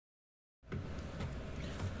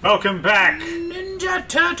Welcome back, Ninja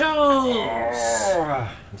Turtles!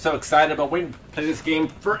 I'm so excited about waiting to play this game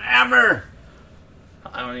forever.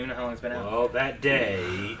 I don't even know how long it's been out. Well, that day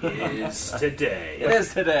is today. It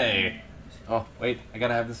is today. Oh, wait. I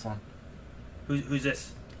gotta have this one. Who's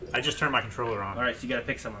this? I just turned my controller on. Alright, so you gotta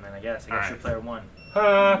pick someone then, I guess. I guess you're player one.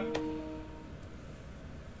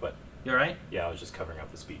 What? You alright? Yeah, I was just covering up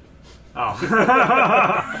the speed. Oh.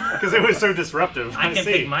 Because it was so disruptive. I can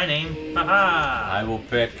pick my name. Haha! I will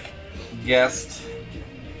pick guest.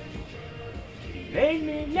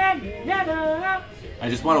 I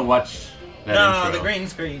just want to watch that intro the green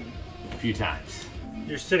screen. a few times.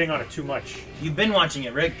 You're sitting on it too much. You've been watching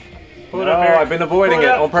it, Rick. Pull it up, Eric. I've been avoiding Pull it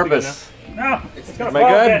it up. on purpose. No, it's gonna Am I fall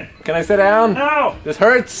good? again. Can I sit down? No! This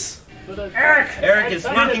hurts. Eric! Eric is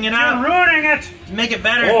fucking it up. You're ruining it! Make it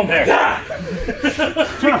better. Oh my god!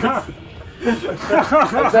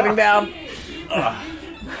 I'm sitting down.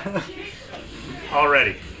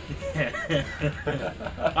 Already.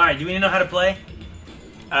 Alright, do we know how to play?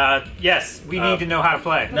 Yes, we need to know how to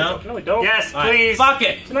play. No? No, we don't. Yes, All right, please. fuck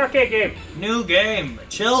it. It's an arcade game. New game.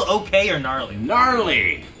 Chill, okay, or gnarly?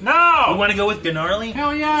 Gnarly. You No! want to go with gnarly?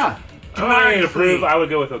 Hell yeah. I'm not going to prove. I would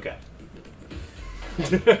go with okay.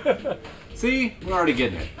 See? We're already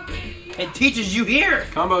getting it. It teaches you here.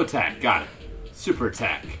 Combo attack. Got it. Super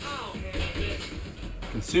attack.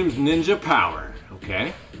 Consumes ninja power.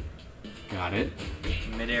 Okay. Got it.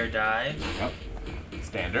 Midair dive. Yep.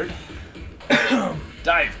 Standard.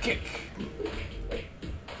 Dive kick.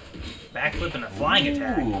 Backflip and a flying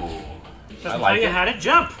attack. Ooh. Doesn't like tell you it. how to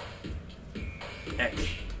jump. X.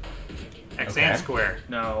 X Okay. and square.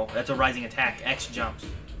 No, that's a rising attack. X jumps.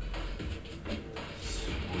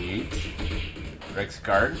 Sweet. Rick's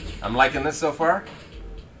card. I'm liking this so far.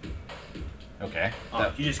 Okay.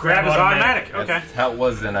 Oh, you just Grab is automatic. Okay. That's how it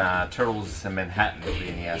was in Turtles in Manhattan, the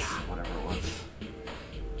NES, whatever it was.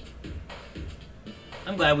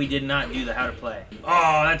 I'm glad we did not do the how to play.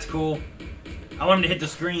 Oh, that's cool. I want him to hit the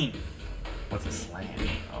screen. What's a slam?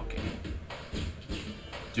 Okay.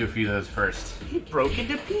 Do a few of those first. He broke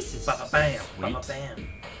into pieces. Ba ba bam. Ba ba Sweet. bam.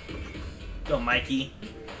 Go, Mikey.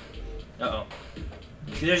 Uh oh.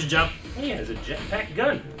 See, there's a jump. He has a jetpack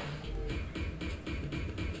gun.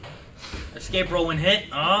 Escape roll when hit.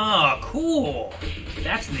 Oh, cool.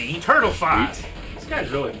 That's neat. Turtle fight. This guy's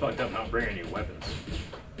really fucked up not bringing any weapons.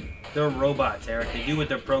 They're robots, Eric. They do what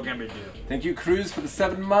they're programmed to do. Thank you, Cruz, for the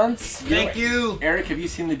 7 months. Thank you. Eric, have you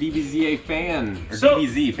seen the DBZA fan or So-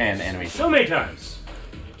 DBZ fan animation? So many times.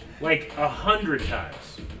 Like 100 times.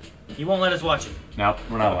 He won't let us watch it. Nope,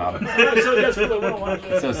 we're not allowed. So desperately want to watch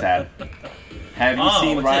It's it. so sad. Have you Oh,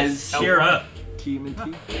 seen what's Rise this? Cheer up.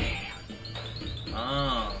 TMNT?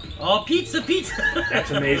 Oh. Oh, pizza, pizza.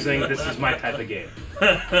 That's amazing. This is my type of game.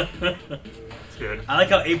 It's good. I like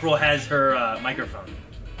how April has her microphone.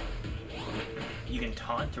 You can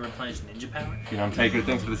taunt to replenish ninja power. You don't take her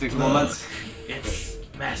things for the 6 more months? It's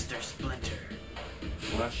Master Splinter.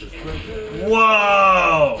 Master Splinter.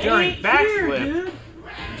 Whoa! During backflip.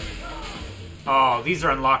 Oh, these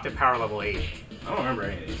are unlocked at power level 8. I don't remember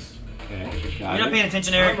any of these. Okay, You're got not it. paying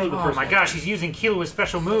attention, Eric. I remember the Oh first my one. gosh, he's using Kilo's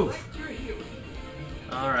special move.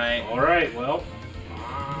 Alright. Alright, well.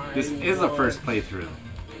 This is a first playthrough.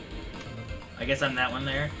 I guess I'm that one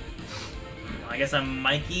there. I guess I'm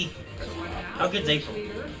Mikey. How good's April?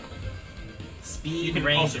 Speed, You can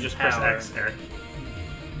range, also and just power. press X, Eric.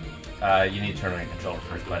 You need to turn on your controller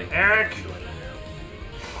first, buddy. Eric!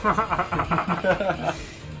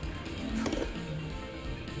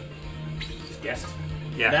 Guess.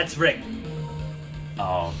 Yeah. That's Rick.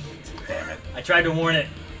 Oh, damn it. I tried to warn it.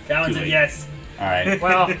 That one Too said late. yes. Alright.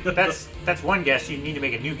 Well, that's one guess. You need to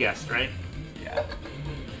make a new guess, right? Yeah.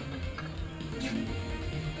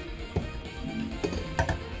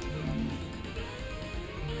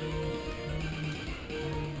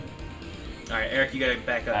 Alright, Eric, you gotta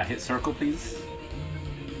back up. Hit circle, please.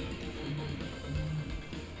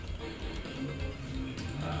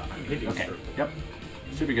 I'm hitting Okay. circle. Yep.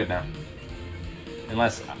 Should be good now.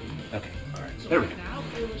 Unless. Okay. Alright, so There we go.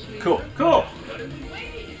 Cool. cool.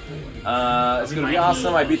 It's gonna be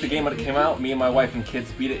awesome. I beat the game when it came out. Me and my wife and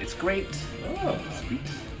kids beat it. It's great. Oh. Sweet.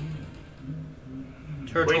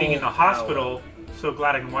 Turtle Waiting in the power. hospital. So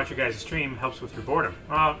glad I can watch your guys' stream. Helps with your boredom.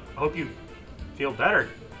 I hope you feel better.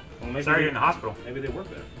 Well, maybe Sorry they, you're in the hospital. maybe they work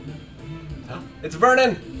better. It's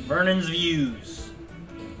Vernon. Vernon's views.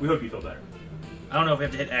 We hope you feel better. I don't know if we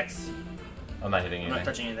have to hit X. I'm not hitting I'm not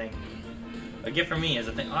anything. touching anything. A gift from me is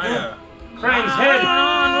a thing. Oh, yeah. Crime's head!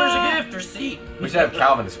 Where's a gift? Receipt. We should have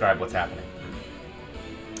Calvin describe what's happening.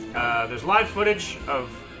 There's live footage of...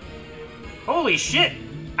 Holy shit!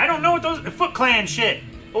 I don't know what those... Foot Clan shit!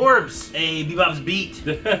 Orbs. Hey, Bebop's beat.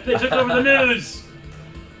 They took over the news.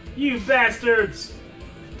 You bastards.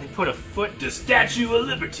 They put a foot. The Statue of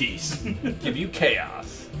Liberties. Give you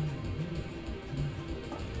chaos.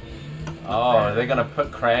 Oh, are they gonna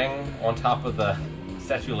put Krang on top of the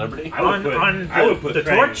Statue of Liberty? I would On put the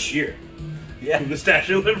Krang torch? here. Yeah. The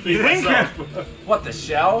Statue of Liberty You think? myself. What, the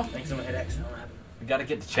shell? Thanks so much, hit X. We gotta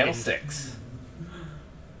get to channel 6.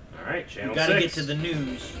 All right, channel We gotta 6. get to the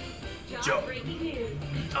news. Joe.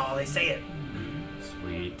 Oh, they say it.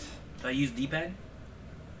 Sweet. Do I use D-pad?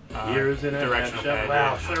 Here's an directional shot. pad, Wow,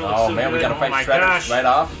 yeah. should've looked Oh so man, we good. gotta Oh fight my Shredder gosh. right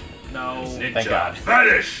off. No. Thank God.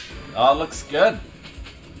 Finish. Oh, it looks good.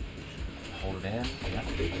 Hold it in. Yep.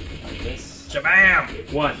 Like this.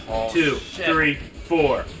 Shabam! 1, Oh, 2, shit. 3,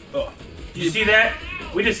 4. Oh. Do you see that?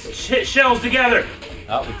 We just hit shells together.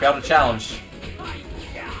 Oh, we failed a challenge.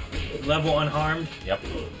 Level unharmed. Yep.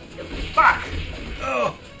 Fuck!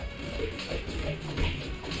 Oh.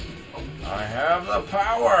 I have the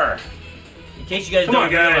power. In case you guys Come don't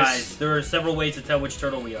on, guys. realize, there are several ways to tell which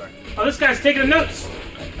turtle we are. Oh, this guy's taking notes.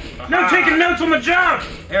 No Aha. taking notes on the job.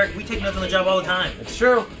 Eric, we take notes on the job all the time. It's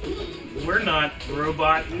true. We're not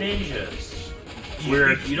robot ninjas.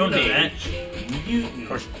 You don't know that. Of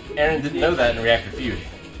course, Aaron didn't know that in Reactor Feud.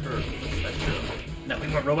 No, we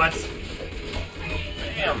want robots.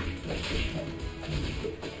 Damn.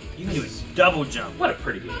 You can do a double jump. What a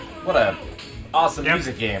pretty game. What a awesome Yep.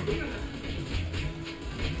 music game.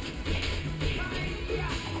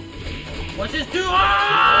 What's this do?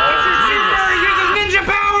 He uses ninja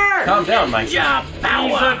power! Calm down, Mike. Ninja He's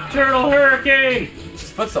power! a turtle hurricane.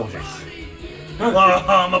 Just foot soldiers. Oh,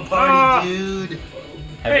 I'm a party Ah. dude.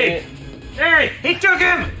 Hey. Hey. He took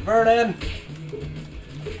him! Vernon.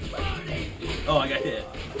 Oh, I got hit.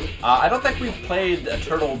 I don't think we've played a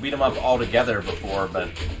turtle beat 'em up all together before, but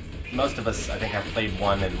most of us, I think, have played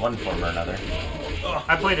one in one form or another.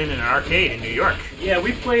 I played it in an arcade in New York. Yeah,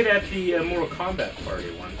 we played at the Mortal Kombat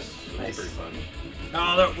party once. It was Nice. pretty fun.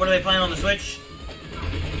 Oh, what are they playing on the Switch?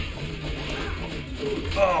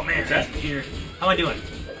 Oh man, What's that? that's here. How am I doing?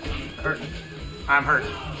 I'm hurting. I'm hurt.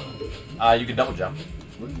 You can double jump.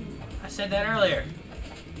 I said that earlier.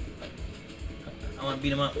 I want to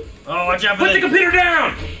beat him up. Oh, watch out for Put the that. computer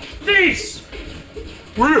down. Thieves.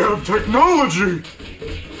 We have technology!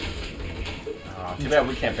 Too bad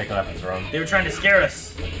we can't pick it up and throw 'em. They were trying to scare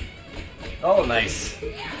us. Oh, nice.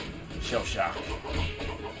 Shell shock.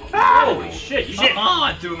 Holy shit! You Oh,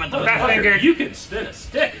 I threw him at the Fat finger. You can spin a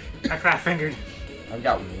stick. I fat fingered. I've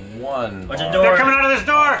got one. Watch the bar. door. They're coming out of this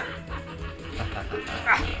door!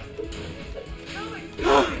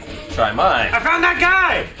 Try mine. I found that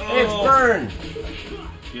guy! Hey, it's Burn.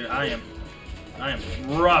 Dude, I am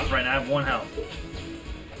rough right now. I have 1 health.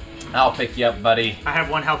 I'll pick you up, buddy. I have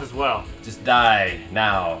 1 health as well. Just die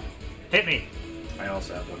now. Hit me. I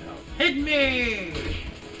also have 1 health. Hit me!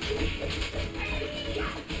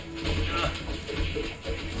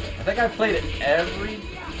 I think I've played every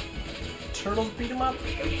Turtles beat 'em up.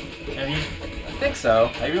 Have you? I think so.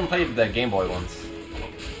 I even played the Game Boy ones.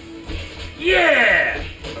 Yeah.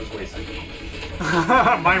 I was wasting.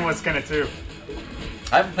 Mine was kinda too.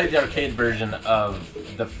 I haven't played the arcade version of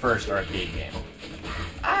the first arcade game.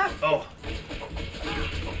 Oh.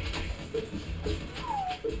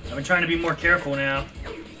 I've been trying to be more careful now.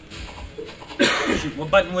 Shoot, what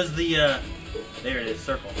button was the, there it is,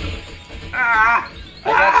 circle. Ah! I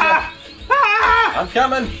gotcha. Ah! I'm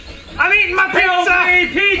coming. I'm eating my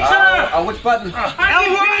pizza! Pizza. Oh, which button?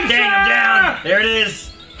 L1! Dang, I'm down! There it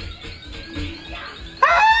is!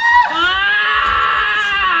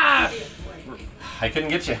 Ah! I couldn't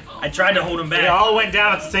get you. I tried to hold him They back. all went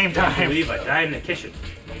down at the same I time. believe I died in the kitchen.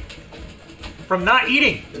 From not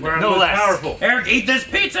eating. Where I'm No most less. powerful. Eric, eat this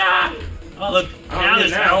pizza! Oh, look, now yeah,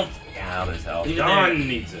 there's now. health. Now there's help. Leave it Dawn there.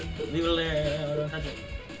 needs it. Leave it there. Don't touch it.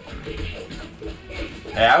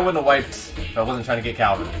 Hey, I wouldn't have wiped if I wasn't trying to get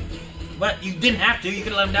Calvin. What? You didn't have to. You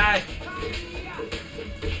could have let him die.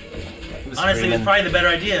 He was Honestly, it was screaming. probably the better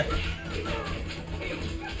idea.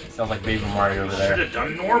 Sounds like Baby Mario over Should there. have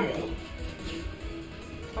done normal.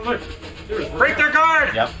 Oh look, there's Break their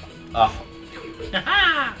guard! Yep.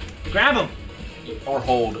 Haha! Grab him. Or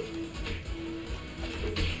hold.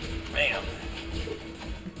 Bam.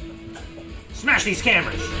 Smash these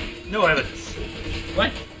cameras. No evidence.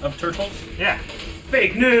 What? Of turtles? Yeah.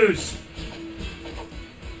 fake news.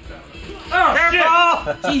 Oh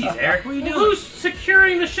Careful! Jeez, Eric, what are you shit! doing? Who's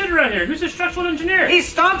securing the shit around here? Who's a structural engineer? He's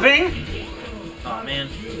stomping! Oh man.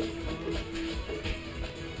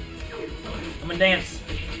 I'm gonna dance.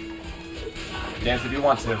 Dance if you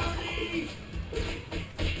want to.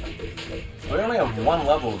 We only have one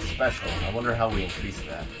level of special. I wonder how we increase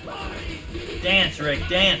that. Dance, Rick,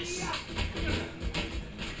 dance.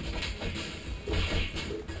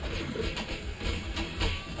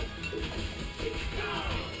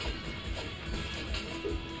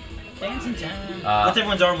 Dancing time. What's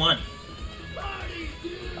everyone's R1?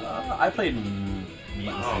 I played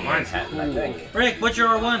Mutants in Manhattan, I think. Rick, what's your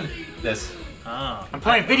R1? This. Oh. I'm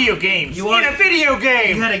playing video games. You are in a video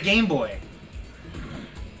game. You had a Game Boy.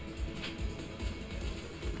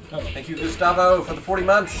 Thank you, Gustavo, for the 40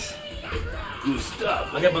 months.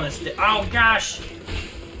 Gustavo. Look up on the stick. Oh gosh.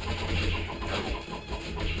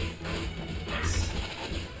 Nice.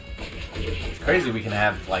 It's crazy we can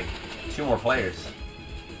have like 2 more players.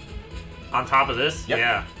 On top of this? Yep.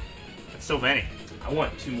 Yeah. That's so many. I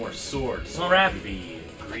want 2 more swords. Well, Raph. To be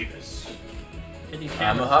Grievous. Hit these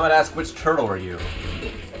cameras. Muhammad asked, which turtle are you?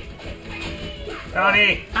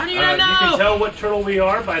 Donnie. How do you not know? You can tell what turtle we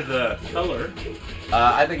are by the color.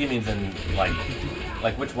 I think he means in like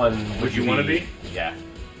which one Would you want to be? Yeah.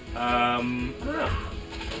 I don't know.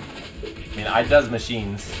 I mean, I does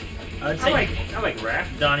machines. I'd I say like Raph.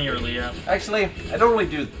 Donnie or Leo. Actually, I don't really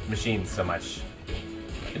do machines so much.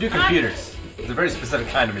 I do computers. It's a very specific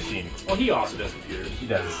kind of machine. Well, he also does computers. He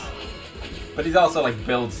does. But he's also like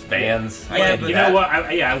builds fans. I Yeah, can't but do You that. know what?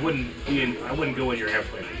 I wouldn't go in your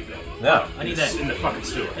airplane to do that. No. I need that. In the fucking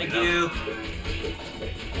sewer. Thank know? you.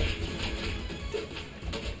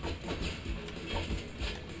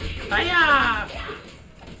 Hiya!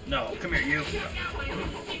 No, come here, you.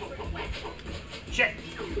 Shit.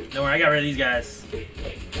 Don't worry, I got rid of these guys.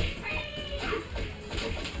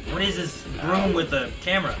 What is this broom with the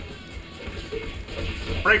camera?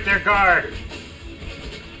 Break their guard.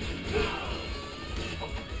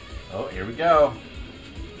 Oh, here we go.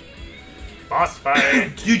 Boss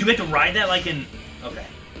fight. Dude, do we have to ride that like in... Okay.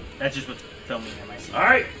 That's just what's filming in my scene.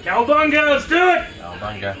 Alright, Cowabunga, let's do it!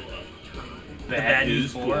 Albunga. Bad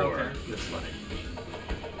News 4, four. okay. That's funny.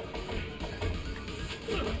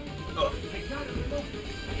 Oh.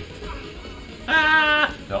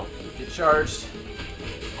 Ah! Don't get charged.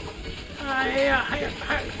 Hiya, hiya, hiya,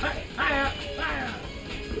 hiya, hiya.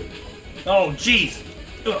 Oh, jeez.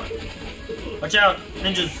 Ugh. Watch out,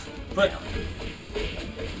 ninjas. Foot.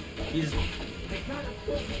 He's...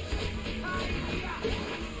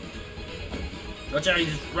 Watch out,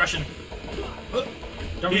 he's Russian.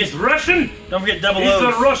 Don't He's forget, Russian! don't forget double He's O's.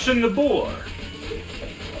 the Russian the boar.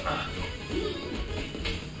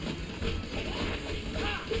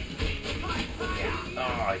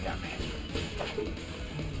 Oh, he got me.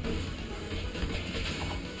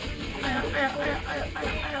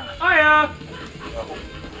 Hiya!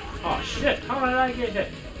 Oh shit, how did I get hit?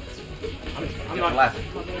 I'm You're not laughing.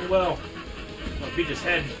 doing well. I'm gonna beat his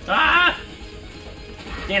head. Ah!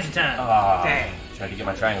 Dancing time. Oh, Dang. tried to get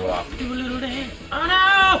my triangle off. Do a little dance. Oh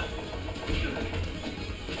no!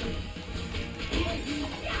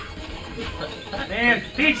 Man,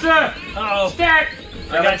 pizza! Uh-oh. Stack!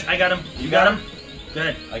 I got him. You got him?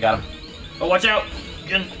 Good. I got him. Oh, watch out.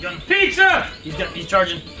 Gun. Pizza! He's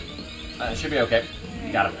charging. It should be okay.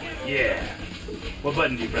 Got him. Yeah. What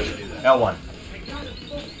button do you press to do that? L1.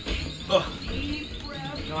 Oh,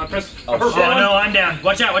 No, I press. Oh, purple shit. oh one. no, I'm down.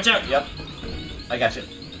 Watch out, watch out. Yep. I got you.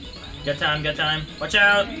 Got time. Watch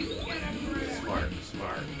out. Smart.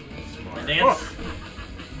 Dance. Oh.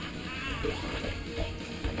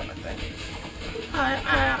 I got my thing.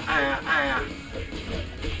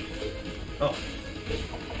 Oh.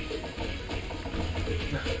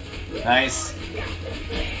 Nice.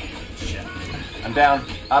 Shit. I'm down.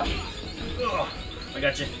 Up. Oh, I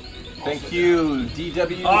got you. Thank you,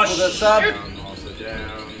 DW, Oh, for the sub. shit. I'm also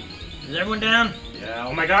down. Is everyone down? Yeah.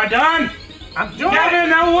 Oh my God, done! I'm doing Got it. him,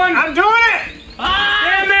 that one! I'm doing it.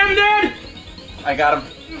 Ah! Damn, I'm dead! I got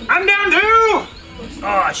him. I'm down too.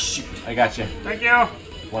 Oh, shoot. I got you. Thank you.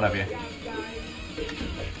 One of you.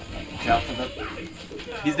 Watch out for the...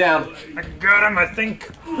 He's down. I got him, I think.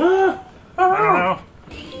 I don't know.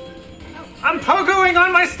 I'm pogoing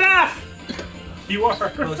on my staff. You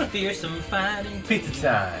are. Most fearsome fighting. Pizza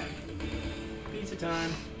time. Pizza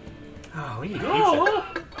time. Oh, we need pizza. Oh!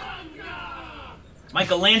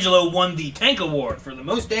 Michelangelo won the Tank Award for the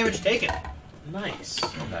most damage taken. Nice.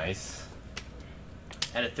 Nice.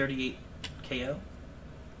 At a 38 KO.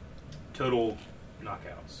 Total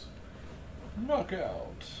knockouts.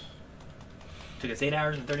 Knockout. Took us 8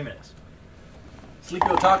 hours and 30 minutes. Sleepy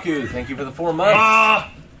Otaku, thank you for the 4 months.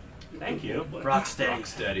 Ah! Thank you. Rock steady. Rock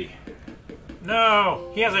steady.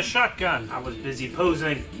 No, he has a shotgun. I was busy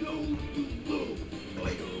posing.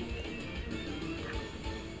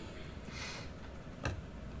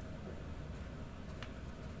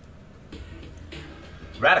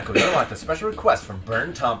 Radical, you unlocked a special request from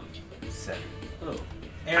Burn Thompson. Oh,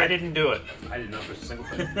 I didn't do it. I did not push a single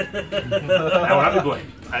thing. I I will have the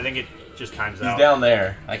blame. I think it just times He's out. down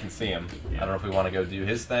there. I can see him. Yeah. I don't know if we want to go do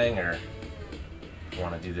his thing or if we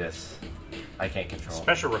want to do this. I can't control.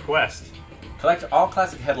 Special request. Collect all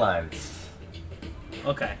classic headlines.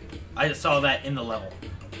 Okay. I just saw that in the level.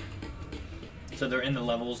 So they're in the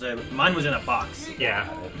levels. Mine was in a box. Yeah.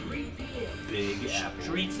 Big apple.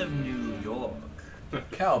 Streets of New York.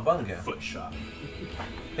 Cowabunga. Foot shot.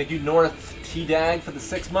 Thank you, North T-Dag, for the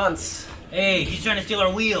 6 months. Hey, he's trying to steal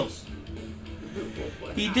our wheels.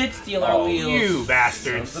 He did steal our wheels. You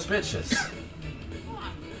bastards. Sons of bitches.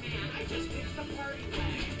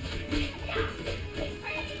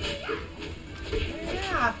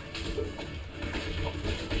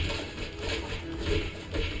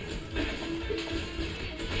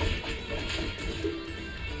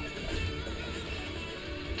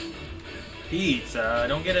 Pizza.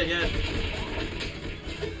 Don't get it yet.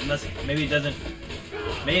 Unless maybe it doesn't.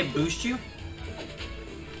 May it boost you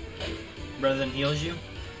rather than heals you?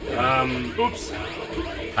 Oops.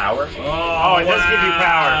 Power? Oh, it does give you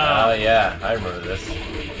power. Oh, yeah. I remember this.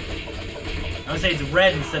 I would say it's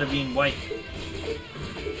red instead of being white.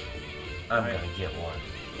 I'm gonna get one.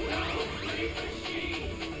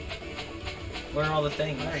 Where are all the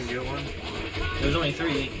things? I didn't get one. There's only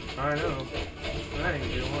 3. I know. I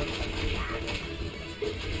didn't get one.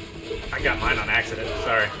 I got mine on accident.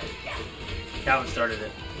 Sorry. Calvin started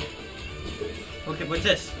it. Okay, what's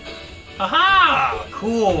this? Haha!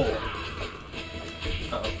 Cool!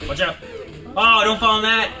 Uh-oh. Watch out. Oh, don't fall in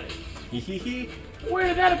that! Where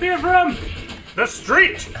did that appear from? The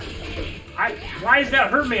street. Why does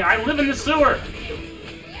that hurt me? I live in the sewer.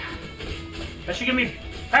 That should give me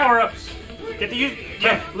power-ups. Get the use.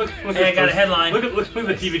 Yeah, look. Hey, I got a headline. Look at the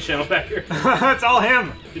TV channel back here. That's all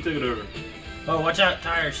him. He took it over. Oh, watch out,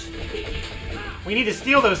 tires. We need to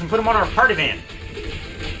steal those and put them on our party van.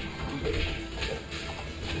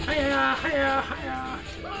 Hiya, hiya, hiya.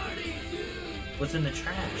 What's in the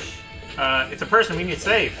trash? It's a person we need to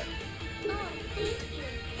save.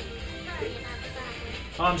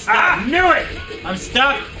 Oh, I'm stuck. Ah, knew it! I'm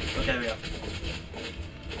stuck. Okay, there we go.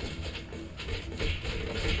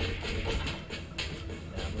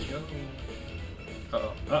 There we go.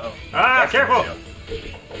 Uh-oh. Uh-oh. Ah, careful!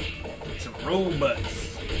 Some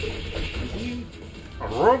robots. A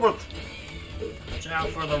robot. Watch out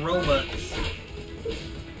for the robots.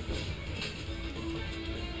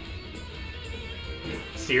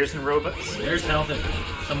 Sears and robots. There's health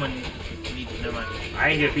if someone needs. Never mind. I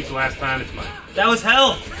didn't get a pizza last time. It's mine. That was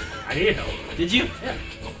health. I need help. Did you? Yeah.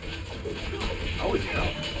 Always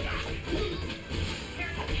help.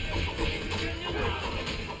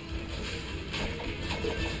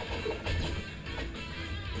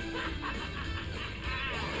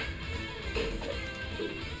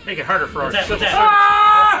 Make it harder for What's our that? What's civil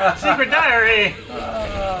that? service. Secret diary.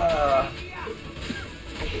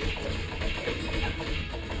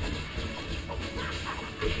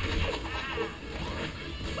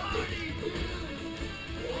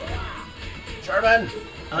 Sherman!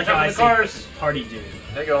 I like Watch out how I for the say cars. party dude.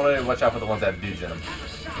 I think only watch out for the ones that have dudes in them.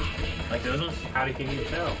 Like those ones? How can you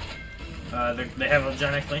tell? They have a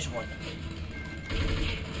giant exclamation point.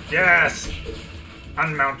 Yes.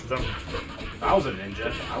 Unmount them. If I was a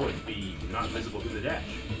ninja, I would be not visible through the dash.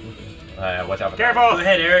 Watch out for Careful. Go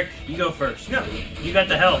ahead, Eric. You go first. No. You got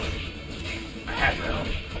the health. I had no.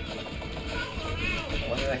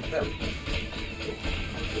 What did I hit them?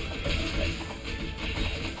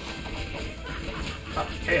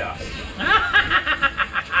 Chaos.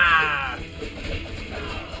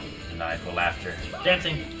 Maniacal laughter.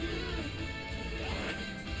 Dancing.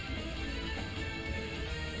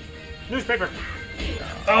 Newspaper.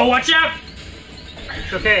 Oh, watch out!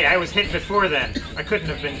 It's okay. I was hit before then. I couldn't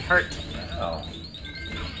have been hurt. Oh.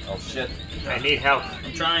 Oh shit. I need help.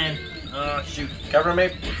 I'm trying. Oh, shoot. Cover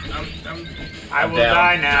me. I will down.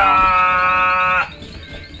 die now. Ah!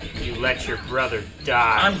 You let your brother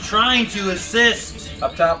die. I'm trying to assist.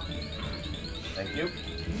 Up top. Thank you.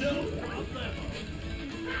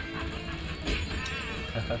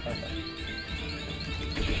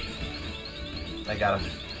 I got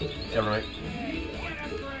him. Cover me.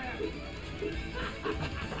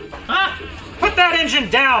 Ah! Put that engine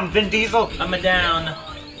down, Vin Diesel. I'm a down.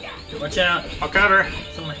 Watch out. I'll cover.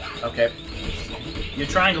 Someone. Okay. Your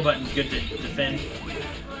triangle button's good to defend.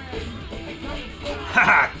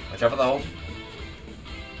 Haha. Watch out for the hole.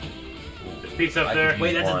 There's pizza up I there. can-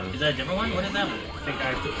 Wait, One. is that a different one? What is that one? I think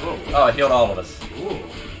I put. Whoa. Oh, it healed all of us. Ooh.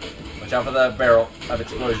 Watch out for the barrel of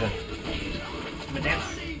explosion. I'm a down.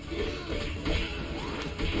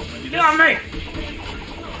 Get on me!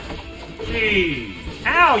 Hey.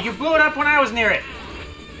 Ow! You blew it up when I was near it.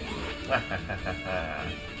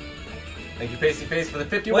 Thank you, Pasty Face, for the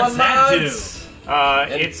 51 What's that months.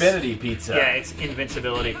 It's Infinity Pizza. yeah, it's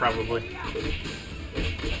invincibility probably.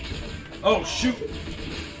 Oh, shoot.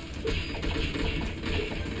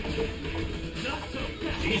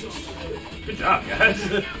 Jesus. Good job, guys.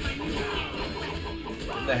 The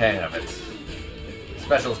hang of it.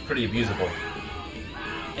 Special's pretty abusable.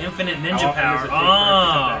 Infinite How ninja often power. does it take for it to come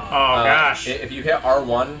Oh. Oh gosh. If you hit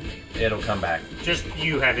R1, it'll come back. Just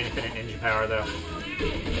you have infinite ninja power though.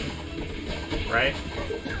 Right?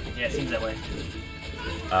 Yeah, it seems that way.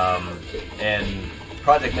 And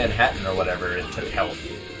Project Manhattan or whatever, it took health.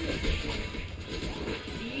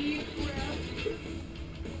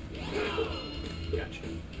 Gotcha.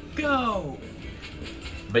 Go!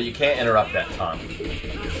 But you can't interrupt that tongue.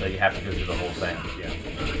 So you have to go through the whole thing.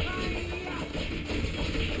 Yeah.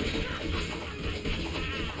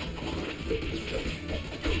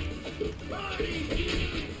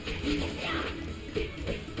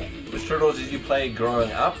 Which turtles did you play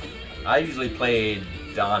growing up? I usually played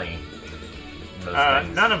Donnie. in those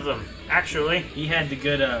things. None of them actually. He had the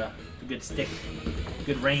good stick.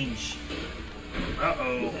 Good range.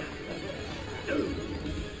 Uh-oh.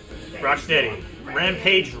 Rocksteady.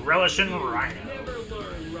 Rampage, Relish, and Rhino.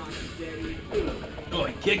 Oh,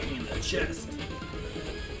 he kicked me in the chest.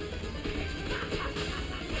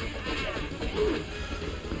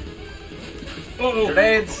 Oh,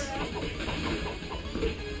 Grenades!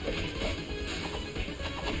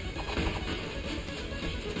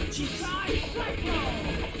 jeez.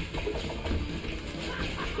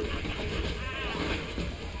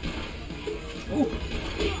 Ooh.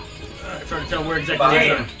 It's hard to tell where exactly.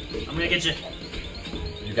 Behind Damn. I'm gonna get you.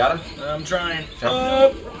 You got him? I'm trying.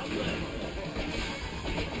 Jump.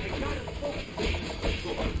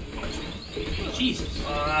 Jesus.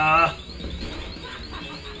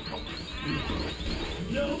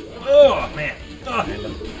 Oh, man.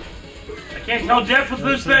 I can't tell depth with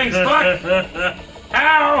those things. Fuck.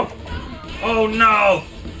 Ow. Oh, no.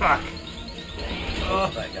 Fuck.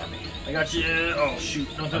 That got me. I got you. Oh, shoot.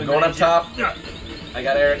 Don't throw I'm the going up grenades top. yet. I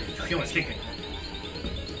got Eric. He almost kicked me.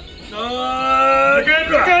 You're good,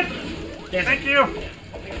 you're good. Damn. Thank you.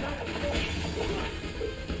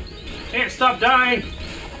 Can't stop dying.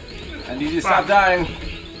 I need you to stop dying.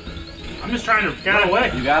 I'm just trying to Got run it.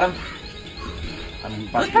 away. You got him? I'm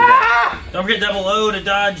about to do that. Don't forget double O to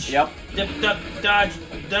dodge. Yep. Dip, duck, dodge,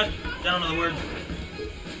 duck. I don't know the word.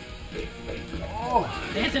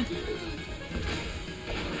 Oh. Dancing.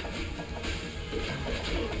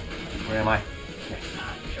 Where am I?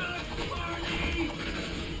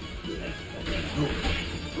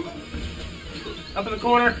 Up in the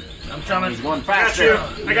corner. I'm coming. He's going I got faster.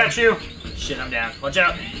 you. I got you. Shit, I'm down. Watch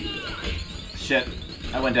out. Shit.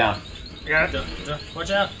 I went down. I got it.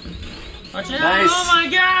 Watch out. Watch out. Nice. Oh my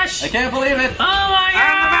gosh. I can't believe it. Oh my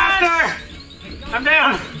I'm gosh. the master. I'm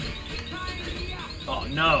down. Oh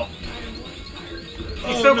no.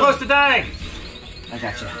 He's Oh, so no. close to dying. I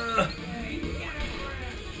got you.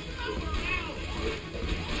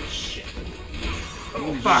 Shit.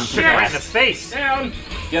 Oh, fuck. Took it right in the face. Down.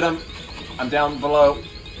 Get him. I'm down below.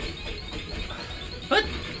 What?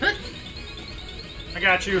 I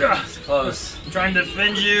got you. It's close. I'm trying to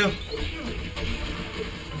defend you.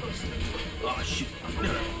 Oh shoot.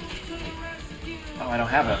 Oh, I don't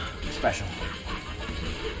have a special.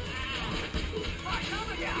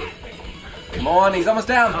 Come on, he's almost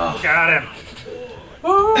down. Got him.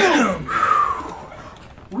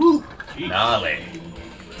 Gnarly.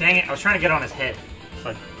 Dang it. I was trying to get on his head. So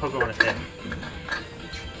I poke on his head.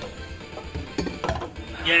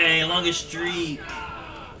 Yay, longest streak.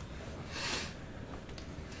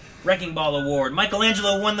 Wrecking Ball Award.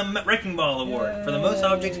 Michelangelo won the Wrecking Ball Award for the most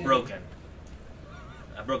objects broken.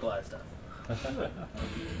 I broke a lot of stuff.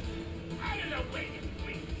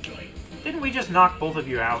 Didn't we just knock both of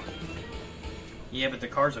you out? Yeah, but the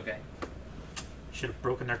car's okay. Should have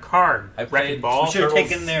broken their card. I Wrecking played- ball. We should have Turtles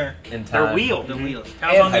taken their In time. Their wheel. the wheels. How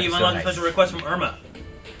And long have you Hypestone unlocked Heist. special request from Irma?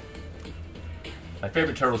 My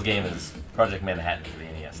favorite Turtles game is Project Manhattan for the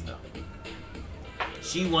NES, though.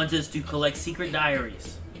 She wants us to collect secret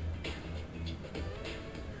diaries.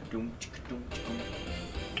 Dum, chicka, dum,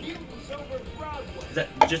 chicka. Is that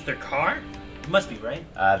just their car? It must be, right?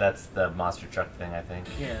 That's the monster truck thing, I think.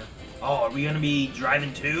 Yeah. Oh, are we gonna be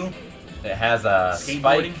driving too? It has a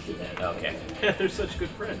Skateboarding? spike. Okay. They're such good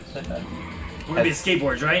friends. We're gonna be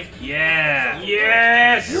skateboards, right? Yeah.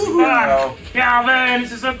 Yes! Here we Fuck! go. Calvin,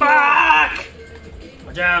 this is a fuck!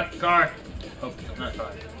 Watch out, car. Oh, not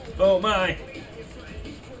car. Oh my.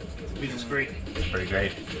 This is great. It's pretty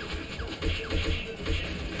great.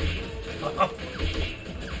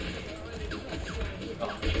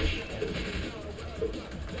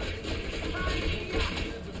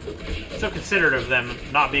 So considerate of them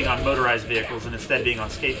not being on motorized vehicles and instead being on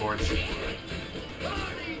skateboards.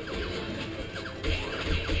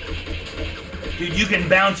 Dude, you can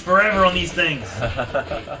bounce forever on these things.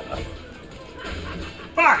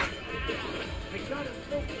 Fuck!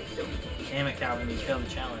 Damn it, Calvin, you failed the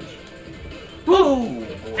challenge. Woo!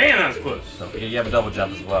 Damn, that was close. So you have a double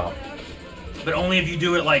jump as well. But only if you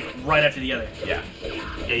do it like right after the other. Yeah.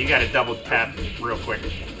 Yeah, you gotta double tap real quick.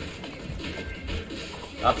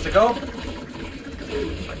 Obstacle.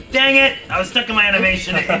 Dang it! I was stuck in my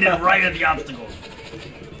animation. It ended right at the obstacle.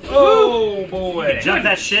 Oh boy! Jump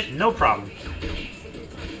that shit, no problem.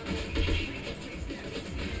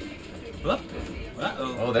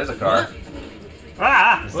 Uh-oh. Oh, there's a car.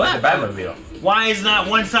 Ah! It's like a Batmobile. Why is not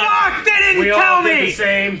one side? Fuck! They didn't We tell all did me! the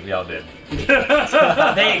same. We all did.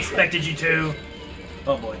 They expected you to.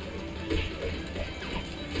 Oh boy.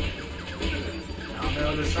 Oh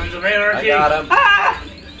no, the Sons of I Anarchy. got him. Ah!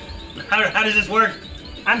 How does this work?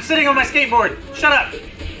 I'm sitting on my skateboard. Shut up!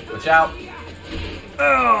 Watch out. Oh,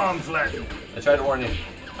 I'm flat. I tried to warn you.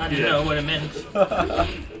 I didn't know what it meant. I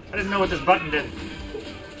didn't know what this button did.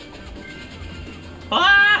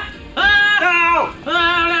 Ah! Ah! No!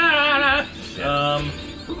 Ah! Shit.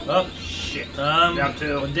 Oh shit. Down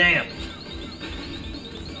two. Oh, damn.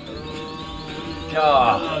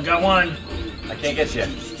 Oh, Got one. I can't get you.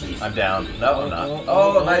 I'm down. No, I'm not.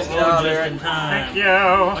 Oh, nice job, just Eric. in time. Thank you.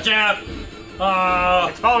 Watch out! Oh,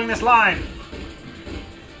 It's following this line.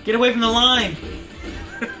 get away from the line.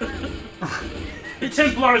 The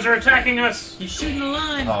Templars are attacking us. He's shooting the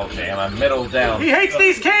line. Oh, damn. I'm middle down. He hates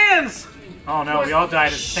these cans! Oh no, we all died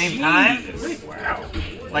at the same time? Wow.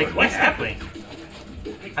 Like, What instantly.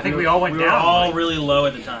 I think we all went We were down. all really low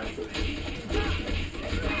at the time.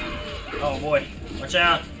 Oh boy. Watch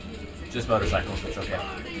out. Just motorcycles. It's okay.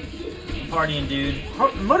 I'm partying, dude.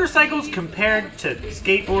 Motorcycles compared to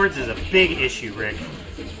skateboards is a big issue, Rick.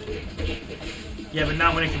 Yeah, but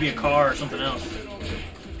not when it could be a car or something else.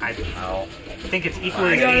 I Ow. think it's equally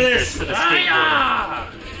I as got dangerous this. for the skateboarder.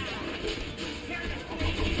 Ah!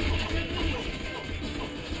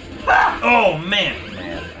 Oh man.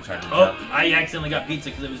 Man, I'm trying to Oh, jump. I accidentally got pizza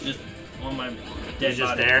because it was just on my dead It's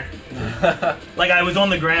just body. there. Like I was on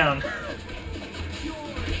the ground.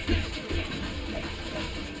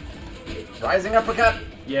 Rising uppercut.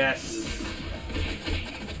 Yes.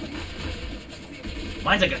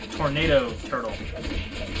 Mine's like a tornado turtle.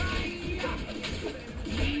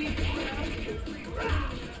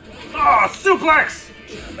 Oh, suplex!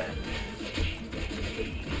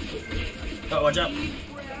 Oh, watch out.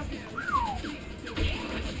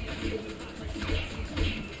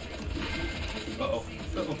 Uh-oh.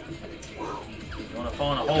 Uh-oh. You wanna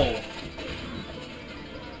fall in a hole.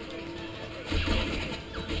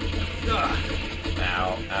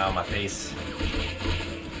 Ow. Ow, my face.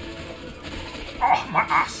 Oh, my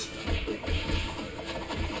ass!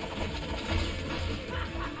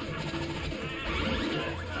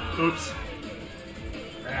 Oops.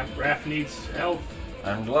 Raph needs help.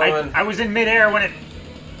 I'm glowing. I was in midair when it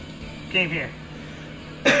came here.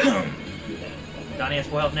 Donnie has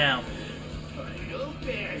full health now.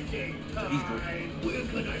 He's good. We're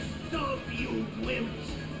gonna stop you wimps.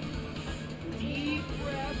 Deep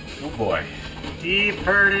breath. Oh boy. Deep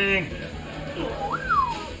hurting.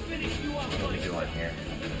 What are we doing here?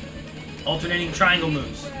 Alternating triangle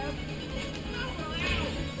moves.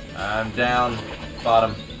 I'm down.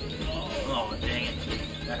 Bottom. Oh, dang it.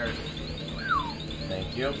 That hurt.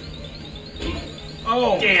 Thank you.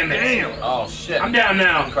 Oh, Damn it. Oh shit. I'm down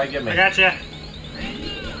now. Didn't quite get me. I gotcha.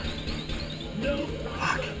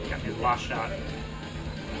 Fuck. Got me the last shot.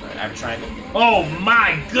 I'm trying to. Oh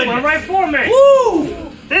my Went goodness. right for me.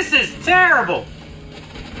 Woo! This is terrible.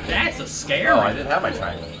 That's a scare. Oh, I didn't have my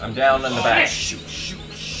triangle. I'm down in the back. Shoot, shoot,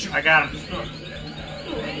 shoot. I got him.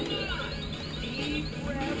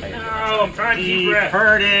 Oh, I'm trying to keep Deep breath.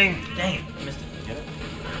 hurting. Dang it. I missed it. Get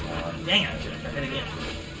it? Dang it. I hit again.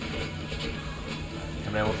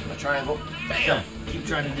 Coming in with my triangle. Bam. Keep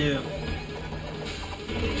trying to do.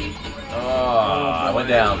 Oh, I went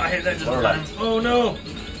down. I hit that just Lower time. left. Oh no.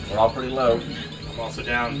 We're all pretty low. I'm also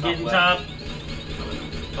down. I'm getting left. top.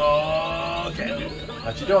 Oh, okay.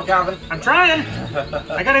 What you doing, Calvin? I'm trying.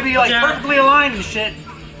 I gotta be like Yeah. perfectly aligned and shit.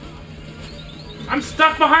 I'm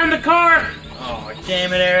stuck behind the car. Oh,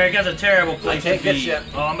 damn it, Eric. That's a terrible place can't to get be. you.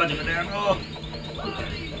 Oh, I'm about to go down. Oh,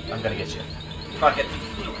 I'm gonna get you. Fuck it.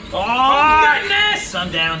 oh goodness.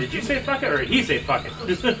 I'm down. Did you say fuck it or did he say fuck it?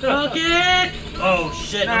 Fuck it. Oh,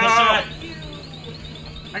 shit. No. I missed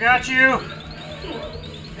shot. I got you.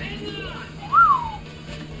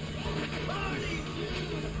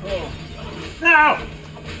 No!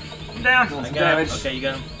 I'm down. I got him. damage. Okay, you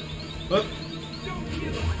got him. Whoop.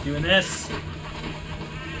 Doing this.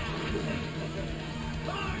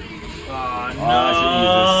 Oh, no.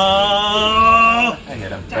 I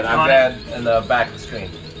hit him, but I'm dead in the back of the screen.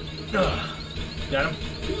 Got him?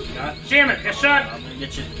 God damn it! Get shot! I'm gonna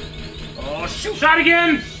get you. Oh, shoot! Shot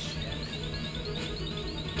again!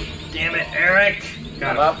 Damn it, Eric.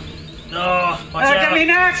 Got him up. No, watch Eric, out. get me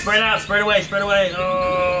next! Spread out, spread away, spread away.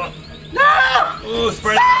 Oh. No! Ooh,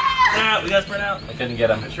 spread out. We gotta spread out. I couldn't get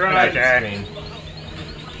him. That's right, Back of the Eric. screen.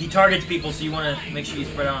 He targets people, so you want to make sure you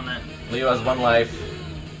spread out on that. Leo has 1 life.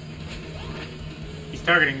 He's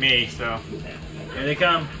targeting me, so Here they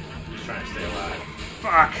come. he's trying to stay alive.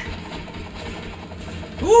 Fuck.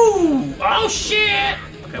 Ooh! Oh, shit!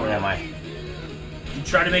 Okay, Where am I? You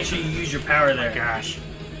try to make sure you use your power there. Gosh.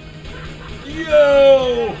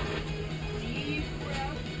 Yo!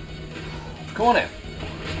 Come on in.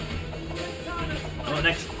 Oh,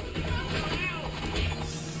 next.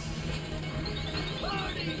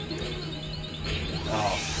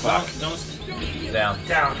 Oh, fuck. Don't Down.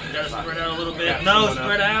 Down. gotta spread out a little bit. Yeah, No, someone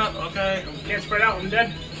spread out. Okay. Can't spread out, I'm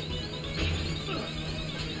dead.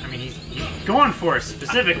 I mean, he's going for us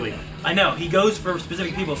specifically. I know, he goes for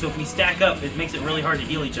specific people, so if we stack up, it makes it really hard to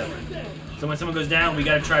heal each other. So when someone goes down, we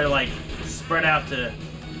gotta try to, like, spread out to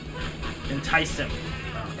entice them.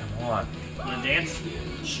 Oh, come on. You wanna dance?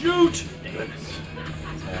 Shoot! Goodness.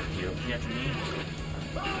 Thank you. You after me?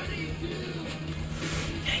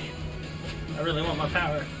 Dang it. I really want my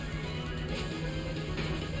power.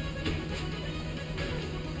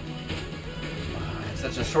 It's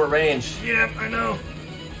such a short range. Yep, I know.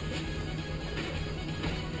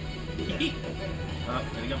 Oh,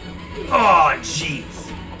 there we go. Oh,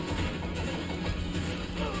 jeez.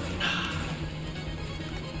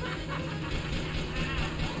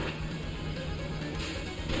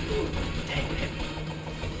 Dang it.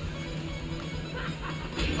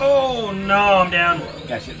 Oh, no, I'm down.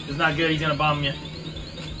 Gotcha. It's not good. He's gonna bomb you.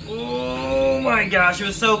 Oh my gosh, it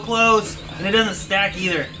was so close. And it doesn't stack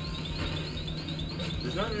either.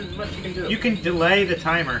 There's not much you can do. You can delay the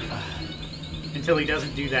timer until he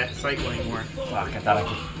doesn't do that cycle anymore. Fuck, I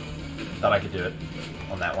thought I could do it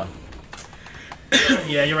on that one.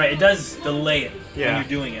 Yeah, you're right. It does delay it Yeah. when you're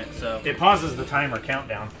doing it. So It pauses the timer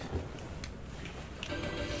countdown.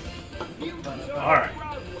 Alright.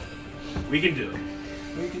 We can do it.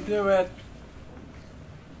 We can do it.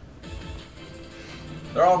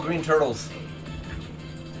 They're all green turtles.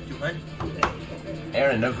 do what?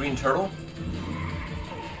 Aaron, no green turtle?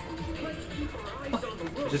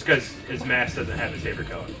 Just because his mask doesn't have his favorite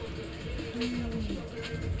color.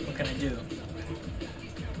 What can I do?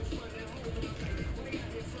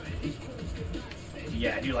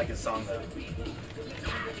 Yeah, I do like his song though.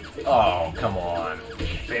 Oh, come on.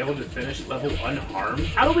 Failed to finish level unharmed?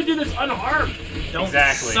 How do we do this unharmed? Don't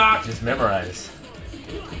Exactly. suck. Just memorize.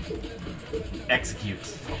 Execute.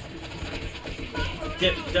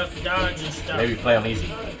 Dip, duck, dodge, and stuff. Maybe play on easy.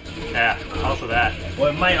 Yeah, also that. Well,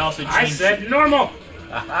 it might also change. I said normal!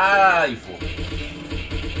 Aha, you fool.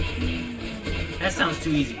 That sounds too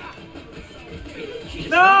easy.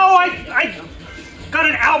 No, I got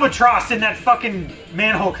an albatross in that fucking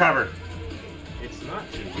manhole cover. It's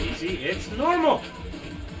not too easy, it's normal!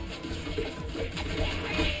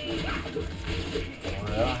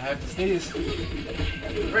 Well, I have to sneeze.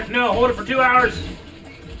 Rick, no, hold it for 2 hours!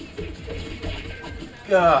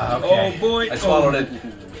 Okay. Oh, boy. I swallowed it.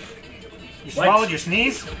 You swallowed your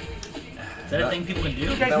sneeze? Is that a thing people can do? You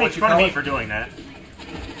that guys what make you fun of call me it? for doing that.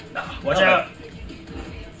 Watch No, out.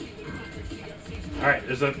 Alright,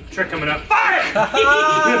 there's a trick coming up.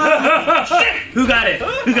 Who got it?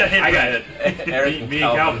 Who got hit? I got it. Eric Me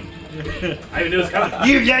and Calvin. I even knew it was coming.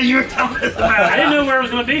 You were telling us about I didn't know where it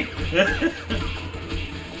was going to be.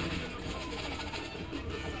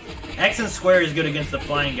 X and square is good against the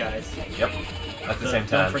flying guys. Yep. At the So same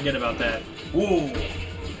time. Don't forget about that. Ooh.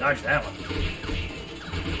 Dodge that one.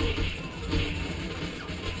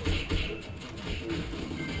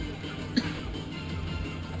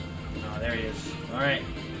 Oh, there he is. Alright.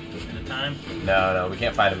 In the time. No, we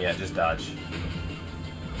can't fight him yet. Just dodge.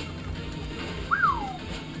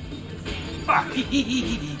 Fuck.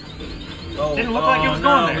 Oh, Didn't look like it was no,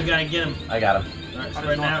 going there. We gotta get him. I got him. Alright, I was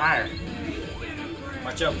spread going out. higher.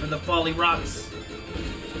 Watch out for the folly rocks.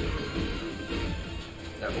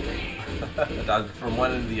 Dodge from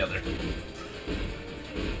one into the other.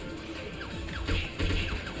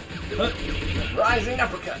 Rising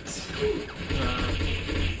uppercuts.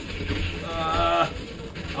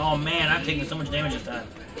 Oh man, I'm taking so much damage this time.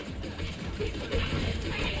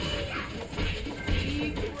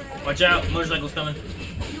 Watch out, motorcycle's coming.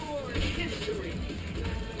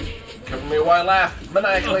 me while I laugh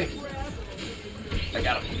maniacally. I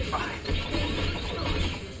got him.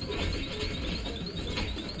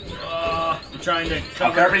 I'm trying to I'll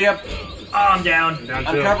cover. cover you. Oh, I'm down. Down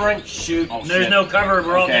I'm too. covering. Shoot. Oh, There's shit. no cover.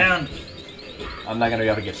 We're all Okay. down. I'm not gonna be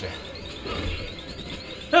able to get you.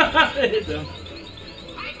 Hit them.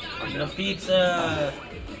 The pizza.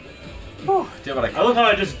 Do what I I can. love how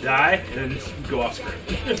I just die and then just go off screen.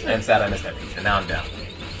 And sad I missed that pizza. Now I'm down.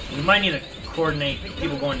 We might need to coordinate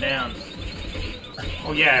people going down.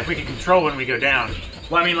 Oh yeah, if we can control when we go down.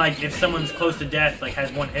 Well, I mean, like, if someone's close to death, like,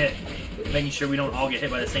 has one hit, making sure we don't all get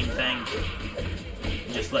hit by the same thing.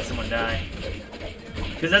 And just let someone die.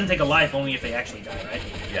 Because it doesn't take a life only if they actually die, right?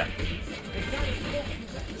 Yeah.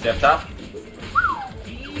 See up top?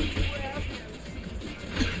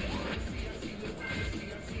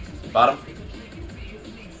 Bottom?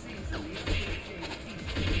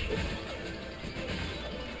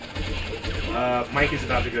 Mike is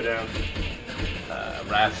about to go down.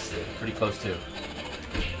 Raph's pretty close too.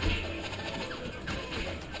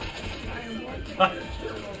 Ah,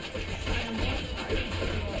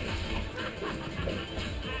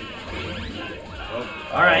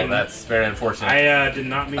 all right. Oh, that's very unfortunate. I did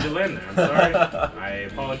not mean to land there. I'm sorry. I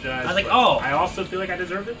apologize. I was like, but oh. I also feel like I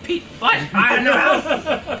deserved it. Pete, what? I know.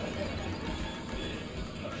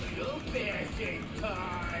 No bashing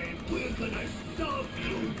time. We're gonna stop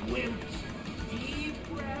you, wimps. Deep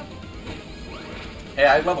breath. Hey,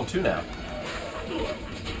 I have level 2 now.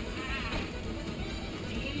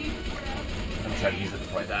 I'm trying to use it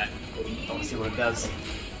before I die. I want to see what it does.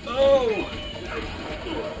 Oh.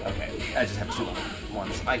 Okay, I just have 2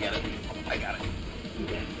 ones. I get it. I got it.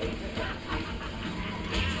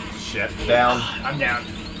 Shit. Down. I'm down.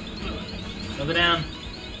 Don't go down.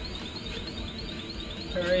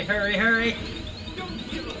 Hurry, hurry, hurry.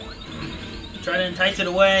 Try to entice it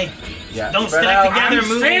away. Yeah. Don't spread stack out. together, I'm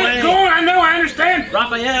move saying away. it, going. I know. I understand.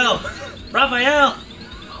 Raphael! Raphael!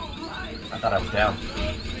 I thought I was down.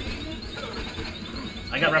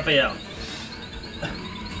 I got Raphael.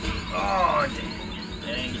 Oh, damn.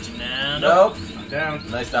 I didn't get you now. Nope. I'm down.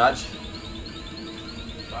 Nice dodge.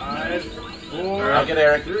 5, 4, I'll get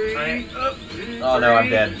Eric. 3. Alright. Oh no, I'm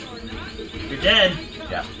dead. You're dead,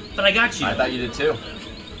 Yeah. but I got you. I thought you did too.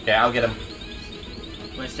 Okay, I'll get him.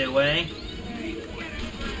 Want to stay away?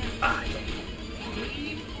 Ah,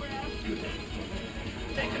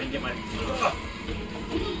 dang, I didn't get my... Oh.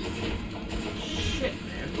 Shit,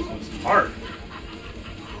 man. This one's hard.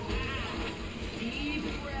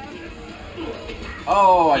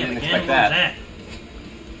 Oh, I Yeah, didn't again, expect what was that.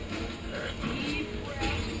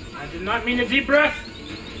 I did not mean a deep breath.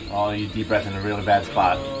 Oh, you deep breath in a really bad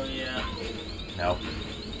spot. Oh, yeah. No.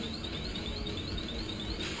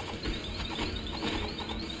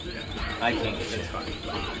 I can't get you.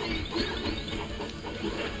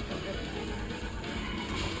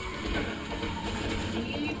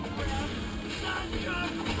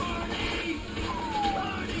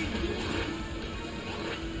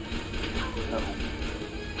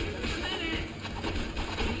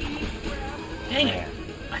 Dang it.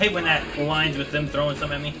 I hate when that aligns with them throwing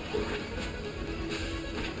something at me.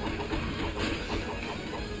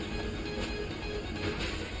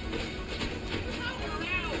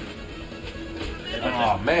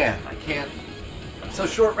 Oh man, I can't. I'm so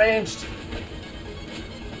short ranged.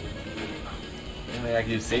 Only I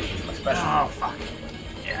can use safety as my special. Oh, fuck.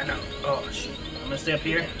 Yeah, I know. Oh, shit. I'm gonna stay up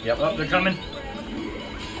here. Yep. Oh, they're coming.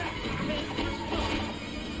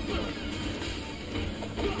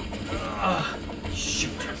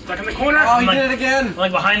 Shoot. Stuck in the corner. Oh, I'm you like- did it again. I'm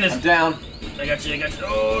like behind this. I'm down. I got you, I got you.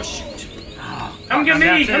 Oh, shoot. Come get I'm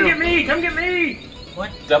down me. Come too. get me. Come get me.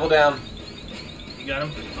 What? Double down. You got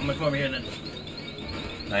him? I'm gonna come over here then.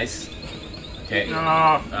 Nice. Okay.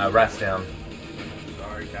 No. Rat's down.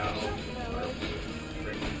 Sorry, Cal.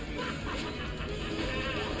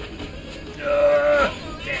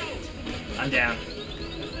 Damn it. I'm down.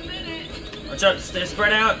 Watch out. Stay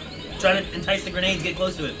spread out. Try to entice the grenades. Get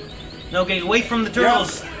close to it. No, get away from the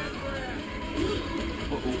turtles.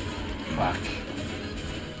 Fuck.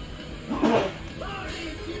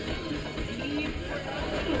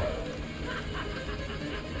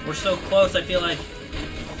 We're so close, I feel like.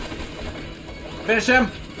 Finish him.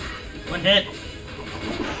 One hit.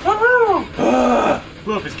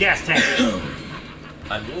 Blew up his gas tank.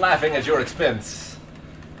 I'm laughing at your expense.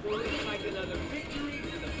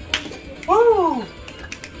 Woo!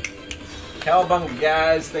 Cowabunga,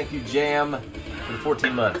 guys. Thank you, Jam, for the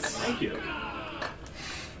 14 months. Thank you.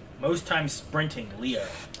 Most times sprinting, Leo.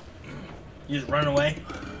 You just run away?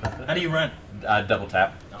 How do you run? Double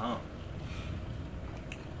tap. Oh.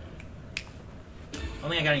 I don't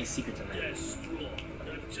think I got any secrets in there.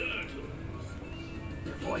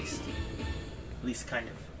 At least kind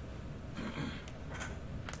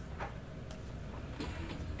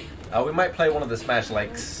of. We might play one of the Smash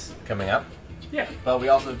likes coming up, Yeah. but we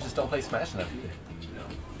also just don't play Smash enough either. No.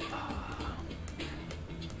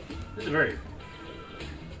 This is a very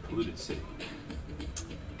polluted city.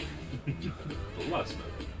 A lot of smoke.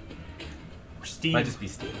 Steam. Might just be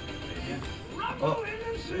Steve. Oh,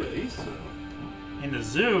 Really? In the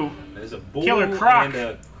zoo, There's a bull Killer Croc. and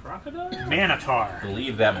a crocodile? I Manitar.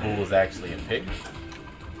 believe that bull is actually a pig.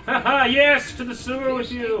 Haha, yes! To the sewer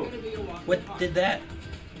with you! what did that?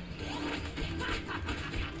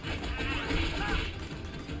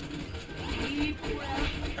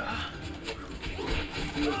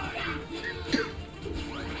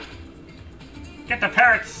 Get the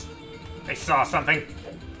parrots. They saw something.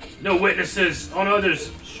 No witnesses! Oh no, there's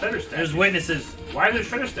shredder statues. There's witnesses. Why are there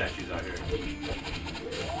shredder statues out here?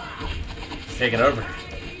 It's taking over.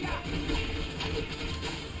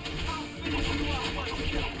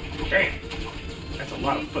 Damn! That's a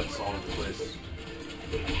lot of foots all over the place.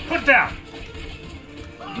 Put down.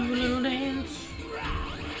 Do a little dance.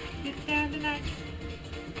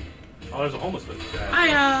 Oh, there's a homeless foot.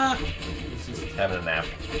 Hiya! He's just having a nap.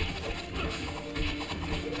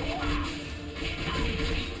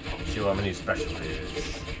 See what my new special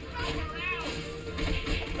is.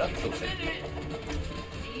 That's so safe.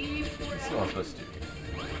 Let's see what I'm supposed to do.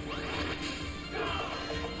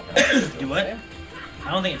 Do what?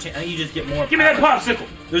 I don't think it changed. I think you just get more. Give me that power. popsicle!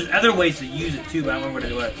 There's other ways to use it too, but I don't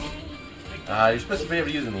remember what it was. You're supposed to be able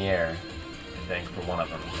to use it in the air, I think, for one of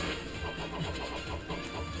them.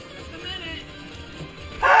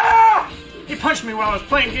 Ah! He punched me while I was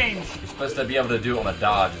playing games. You're supposed to be able to do it on a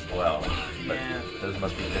dodge as well. But Yeah. those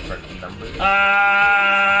must be different numbers. What's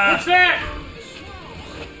that?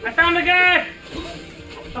 I found a guy!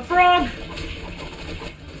 A frog!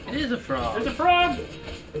 It is a frog. There's a frog!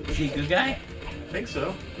 Is he a good guy? I think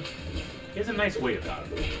so. He has a nice way about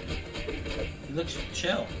him. He looks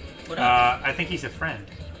chill. What up? I think he's a friend.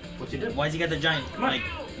 What's he do? Why's he got the giant, on. like,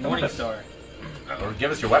 morning star? Or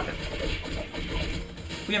give us your weapon.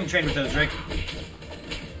 We haven't trained with those, Rick.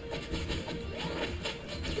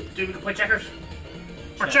 Dude, we can play checkers?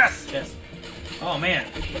 Or chess. Chess. Oh, man.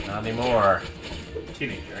 Not anymore.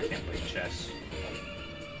 Teenager, I can't play chess.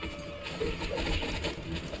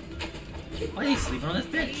 Why is he sleeping on this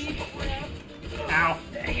bench? Ow.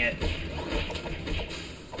 Dang it.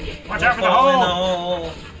 Watch out for the Fall in hole.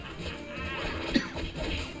 hole.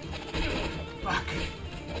 Fuck.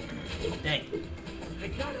 Dang.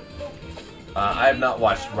 I have not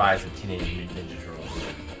watched Rise of Teenage Mutant Ninja Turtles.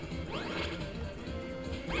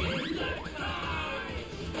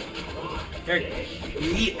 Eric,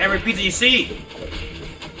 you eat every pizza you see.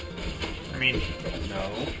 I mean,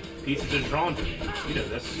 No. Pizzas are drawn to me. You know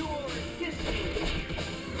this.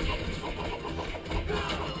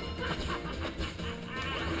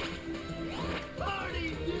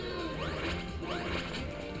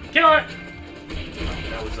 kill it.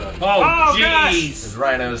 That was Oh, Oh, gosh. jeez. There's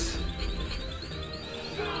rhinos.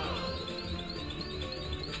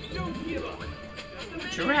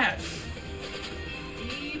 Giraffe.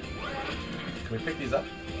 Can we pick these up?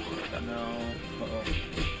 No. Uh-oh.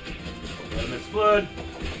 let him explode.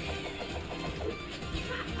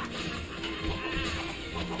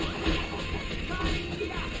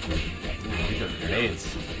 These are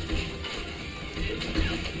grenades.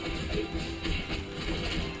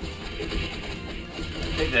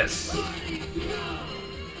 Take this.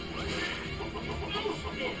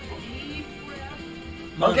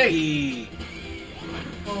 Monkey.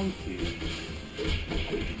 Monkey.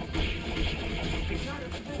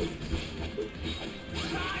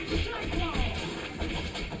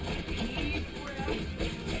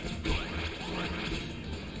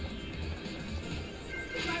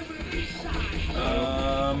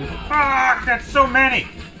 Fuck, that's so many.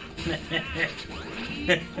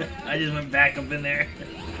 I just went back up in there.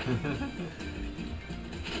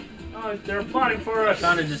 Oh, they're plotting for us.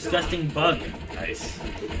 Found a disgusting bug. Nice.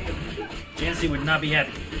 Jancy would not be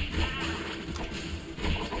happy.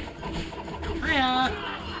 Hiya.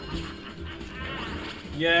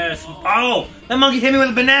 Yes. Oh, that monkey hit me with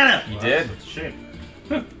a banana. You did? It's a shame.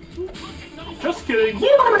 Just kidding.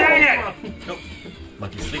 Dang it.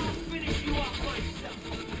 Monkey's sleeping.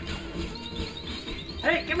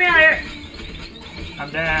 Hey, get me out of here. I'm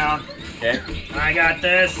down. Okay. I got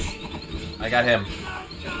this. I got him.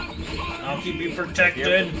 I'll keep you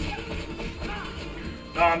protected.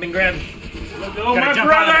 Oh, I've been grabbed. Look, oh, my jump out of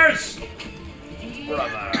brothers!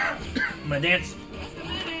 I'm gonna dance.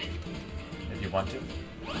 If you want to.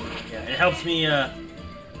 Yeah, it helps me on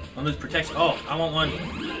lose protection. Oh, I want one.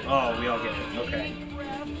 Oh, we all get it. Okay.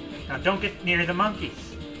 Now don't get near the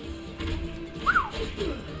monkeys.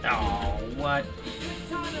 Oh, what?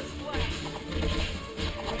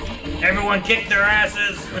 Everyone kick their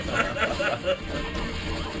asses!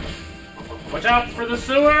 Watch out for the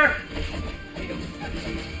sewer!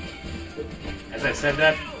 As I said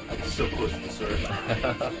that, I was so close to the sewer.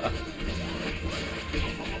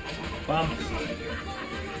 Bumps.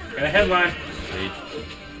 Got a headline. Sweet.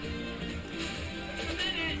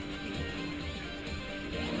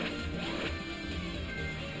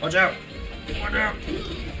 Watch out! Watch out!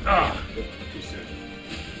 Ah! Too soon.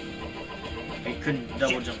 He couldn't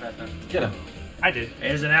double jump past that. Get him. I did.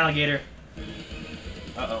 There's an alligator.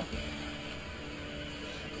 Uh-oh.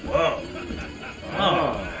 Whoa.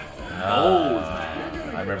 Oh.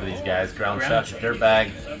 I remember these guys. Ground shot,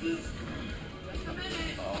 dirtbag.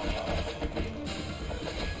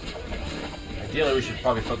 Ideally, we should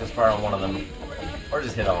probably focus fire on one of them. Or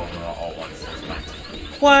just hit all of them all at once. That's fine.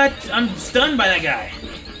 What? I'm stunned by that guy.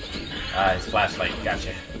 His flashlight.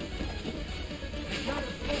 Gotcha.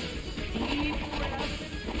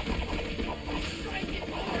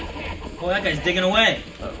 Oh, that guy's digging away.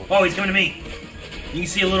 Uh-oh. Oh, he's coming to me. You can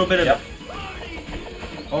see a little bit of Yep. it.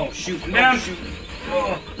 Oh, shoot. I'm down. Oh, shoot.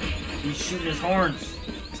 Oh, he's shooting his horns.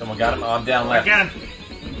 Someone got him. Oh, I'm down I left. got him.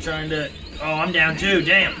 I'm trying to... Oh, I'm down too.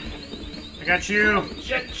 Damn. I got you.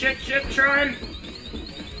 Shit, trying.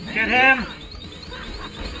 Get him.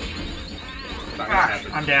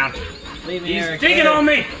 Fuck, I'm down. Leave me, He's Eric. digging Live. on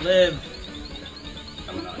me. Live.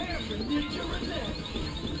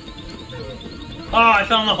 Oh, I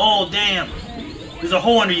fell in the hole. Damn. There's a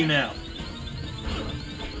hole under you now.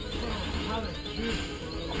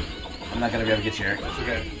 I'm not gonna be able to get you, Eric. That's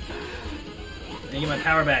okay. I get my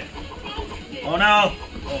power back. Oh, no.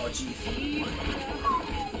 Oh, jeez.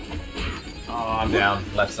 Oh, I'm down.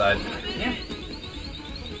 Left side. Yeah.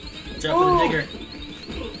 Jump for the digger.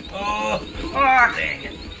 Oh, dang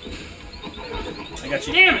it. I got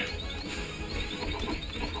you. Damn it.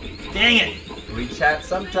 Dang it. We chat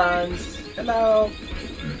sometimes. Hello.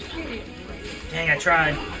 Dang, I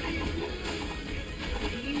tried.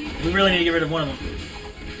 We really need to get rid of one of them.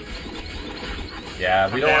 Yeah,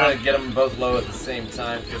 we I'm don't down. want to get them both low at the same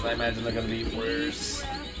time because I imagine they're going to be worse.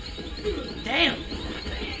 Damn.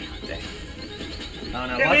 Dang. Oh,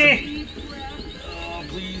 no. Get Lots me. Oh,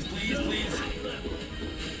 please.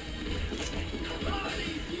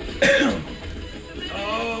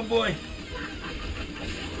 Oh, boy.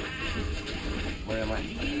 Where am I?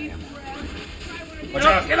 Watch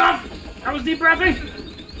out. Get off. I was deep breathing.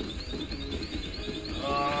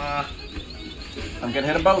 I'm going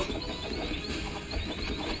to hit them both.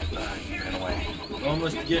 Ran away.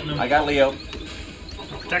 Almost getting him. I got Leo.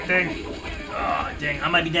 Protecting. Oh, dang. I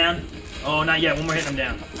might be down. Oh, not yet. One more hit and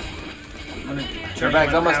I'm down. I'm gonna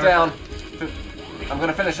Dirtbag's my almost power. down. I'm going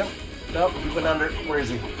to finish him. Nope, he went under. Where is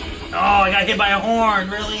he? Oh, I got hit by a horn.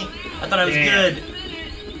 Really? I thought I was Damn. good.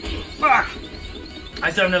 Fuck.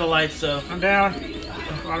 I still have another life, so. I'm down.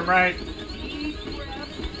 Bottom right.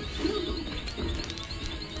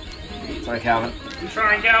 Sorry, Calvin. I'm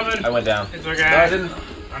trying, Calvin. I went down. It's okay. No, I didn't.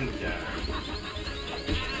 I'm down.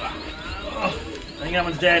 Oh, I think that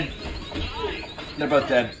one's dead. They're both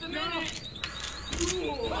dead.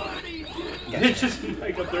 It just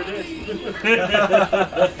make up their dance.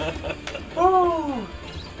 Oh,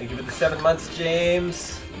 thank you for the 7 months,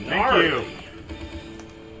 James. Thank you.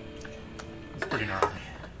 It's pretty gnarly.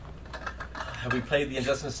 Have we played the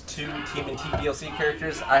Injustice 2 TMNT DLC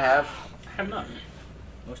characters? I have. I have not.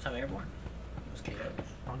 Most time airborne. Most KO.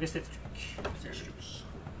 Longest it's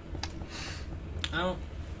I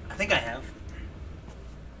think I have.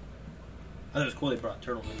 I thought it was cool they brought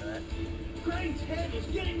turtles into that. Grind's head is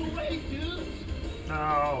getting away, dude.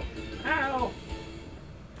 No. Ow.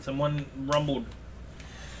 Someone rumbled.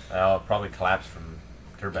 Oh, it probably collapsed from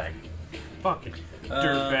Dirtbag. Fucking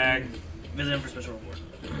dirtbag. Visit him for special reward.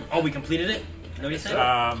 Oh, we completed it? Is that what you said?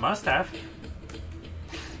 Must have.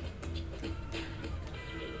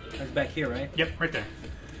 That's back here, right? Yep, right there.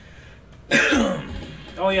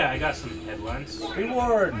 Oh yeah, I got some headlines.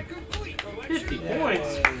 Reward! 50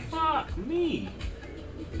 points. Fuck me.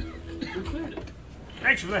 Who cleared it?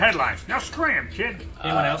 Thanks for the headlines. Now scram, kid.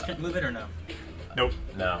 Anyone else can move it or no? Nope.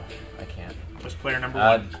 No, I can't. Just player number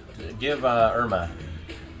one. Give Irma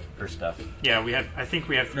her stuff. Yeah, we have. I think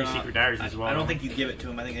we have 3 secret diaries as well. I don't think you give it to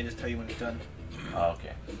him. I think they just tell you when it's done. Oh,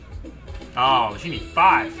 okay. Oh, she needs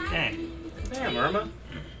 5. Dang. Damn, Irma.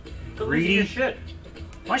 Quit Greedy. losing your shit.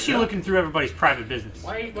 Why is she looking through everybody's private business?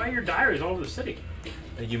 Why are your diaries all over the city?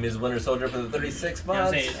 Thank you, Ms. Winter Soldier, for the 36 I'm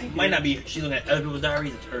months. saying it might not be. She's looking at other people's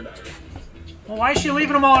diaries. It's her diary. Well, why is she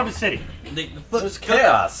leaving them all over the city? The foot There's took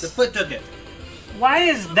chaos. It. The foot took it. Why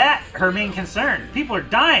is that her main concern? People are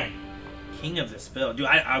dying. King of the Spill. Dude,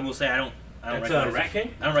 I will say I don't That's recognize Rat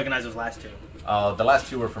King? I don't recognize those last two. The last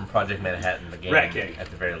two were from Project Manhattan, the game, Rat King. at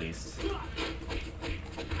the very least.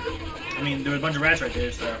 I mean, there was a bunch of rats right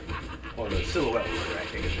there, so. Or the silhouette of the Rat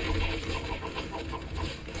King.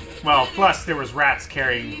 Well, plus there was rats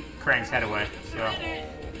carrying Krang's head away. So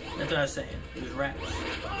That's what I was saying. There's rats.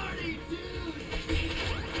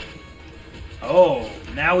 Oh,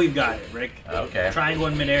 now we've got it, Rick. Okay. Triangle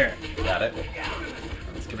in midair. Got it.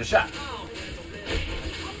 Let's give it a shot.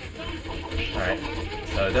 Alright.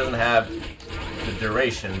 So it doesn't have the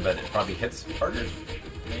duration, but it probably hits harder.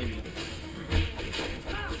 Maybe.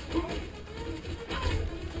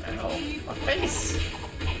 Ow. My face!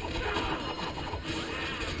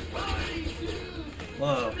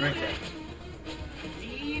 Whoa, drink that.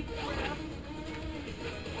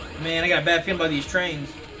 Man, I got a bad feeling about these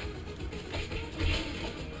trains.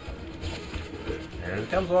 Here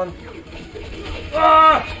comes one.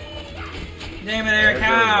 Ah! Damn it, Eric,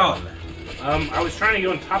 how? I was trying to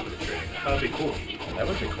go on top of the train. I thought it'd be cool. That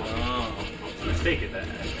would be cool. Oh. It's a mistake at that.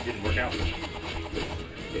 It didn't work out.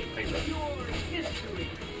 Thanks, bro.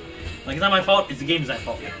 Like, it's not my fault, it's the game's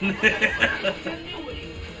fault.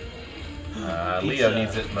 Leo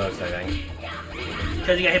needs it most, I think.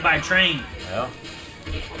 Because he got hit by a train. Well,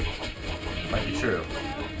 might be true.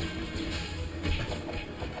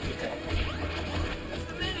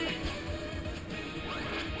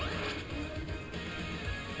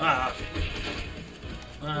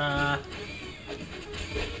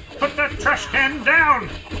 put that trash can down.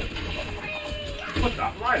 Put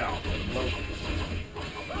that right out.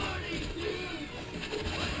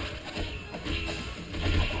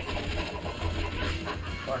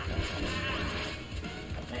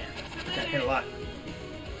 Man, got hit a lot.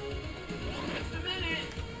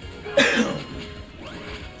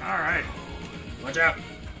 All right. Watch out.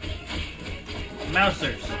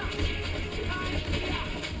 Mousers.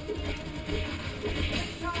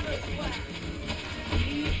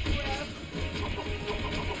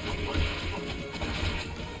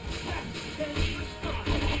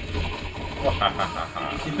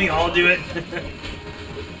 Did we all do it?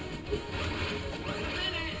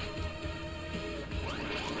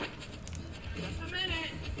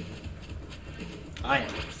 I am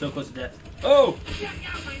so close to death. Oh!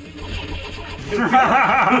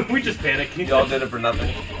 We just panicked. Y'all did it for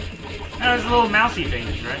nothing. That was little mousy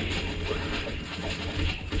things, right?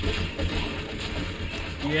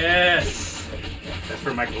 Yes! That's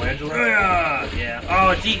for Michelangelo. Yeah.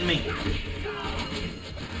 Oh, it's eating me.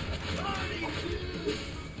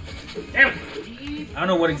 Damn it! I don't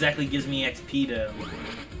know what exactly gives me XP to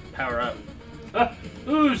power up.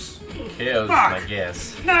 Ooze! KO's Fuck. my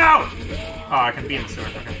guess. No! Oh, I can be in the sword.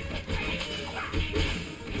 Okay.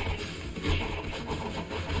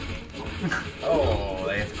 Oh,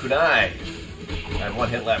 they have kunai. I have one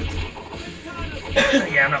hit left.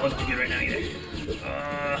 Yeah, I'm not looking too good right now either.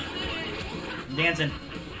 I'm dancing.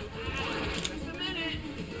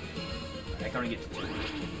 I can only get to 2.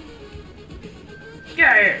 Get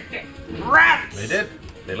out of here! Get. Rats! They did.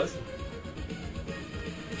 They listened.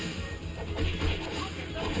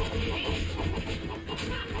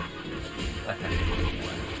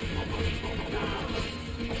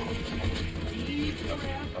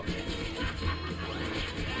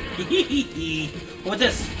 What's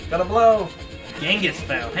this? Gonna blow. Genghis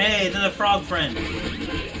fell. Hey, there's a frog friend.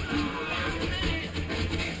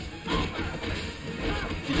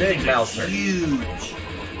 Big mouser. Huge.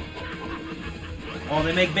 Oh,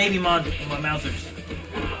 they make baby mousers.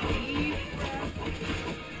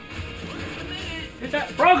 Get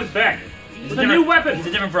that frog is back! He's With a new weapon! He's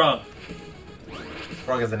a different frog.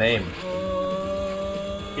 Frog has a name.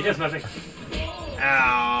 He does nothing.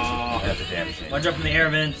 Ow. That's a damn shame. Watch out from the air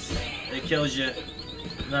vents. It kills you.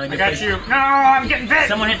 Not a I good got place. you. No, I'm getting bit.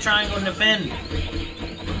 Someone hit triangle and defend.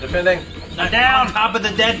 Defending. Not down. on top of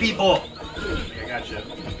the dead people. I got you.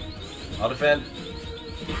 I'll defend.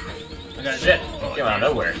 I got Shit. Oh, Came out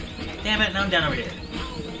of nowhere. Damn it, now I'm down over here.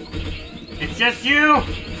 It's just you.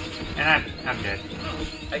 And I'm dead.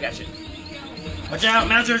 I got you. Watch out,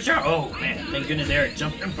 Mouser! Oh, man. Thank goodness Eric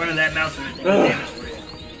jumped in front of that Mouser and did damage for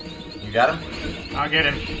you. You got him? I'll get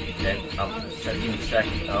him. Okay. I'll try to keep him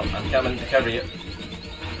distracted. Oh, I'm coming to cover you.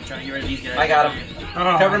 I'm trying to get rid of these guys. I got him.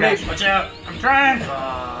 Oh, Cover I me. got you. Watch out. I'm trying.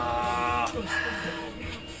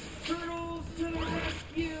 Turtles to the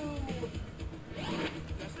rescue!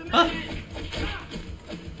 Huh?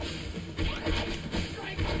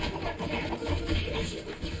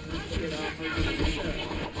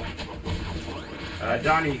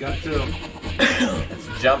 Donnie, you got 2.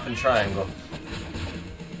 It's jump and triangle.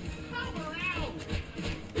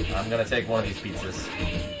 I'm gonna take one of these pizzas.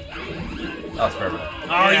 Oh, it's perfect.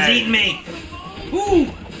 Oh, he's eating me. Woo!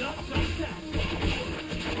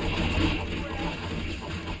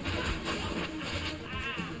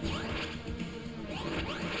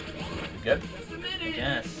 You good?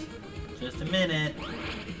 Yes. Just a minute.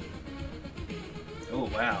 Oh,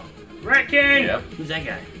 wow. Rat King! Yep. Who's that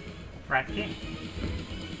guy? Rat King.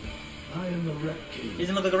 I am the Rat King. He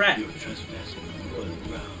doesn't look like a rat. You're trespassing on royal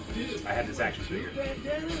ground. I had this action figure.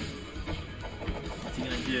 What's he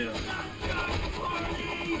gonna do?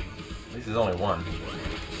 At least there's only one.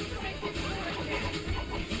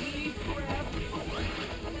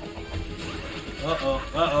 Uh-oh,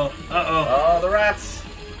 uh-oh, uh-oh. Oh, the rats!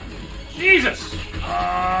 Jesus!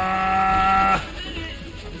 Ah!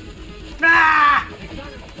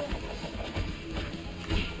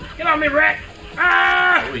 Get on me, rat!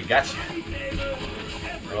 Ah! Oh, he got you.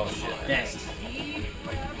 Oh, shit. Next.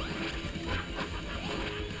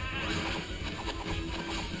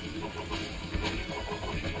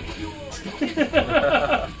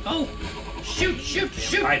 Oh! Shoot, shoot,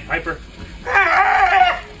 shoot! Pied Piper.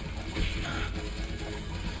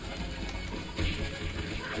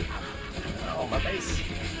 Oh, my face.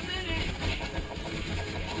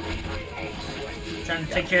 Trying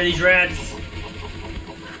to take care of these rats.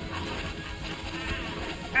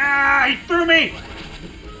 Ah! He threw me!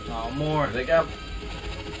 Oh, more. Where'd they go?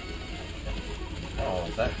 Oh,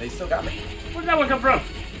 they still got me. Where'd that one come from?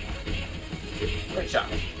 Great shot.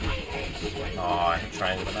 Oh, I hit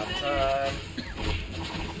triangle but not in time.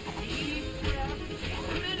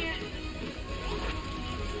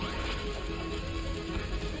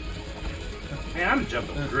 Man, I'm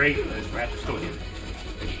jumping great with this rat still here.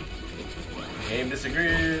 Game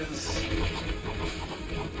disagrees.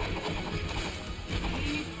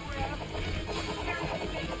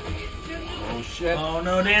 Oh, shit. Oh,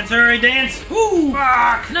 no, dance, hurry, dance! Woo!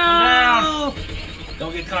 Fuck! No!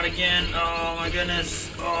 Don't get caught again. Oh, my goodness.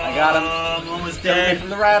 Oh, I got him. I'm almost Get away dead. from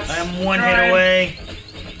the rats. I am one Trying. hit away.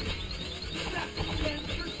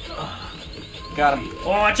 Got him. Oh,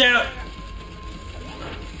 watch out!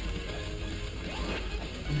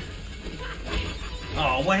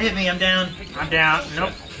 Oh, what hit me? I'm down. I'm down.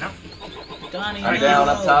 Nope. Nope. Donnie, I'm no. down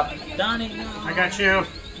up top. Donnie, no. I got you.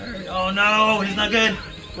 Oh, no. He's not good.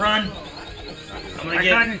 Run. I'm gonna I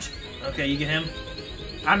get... couldn't. Okay, you get him.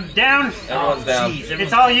 I'm down. Everyone's down. Jeez,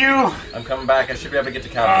 It's all you. I'm coming back. I should be able to get to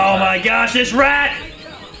Oh, Calvin. my gosh, this rat!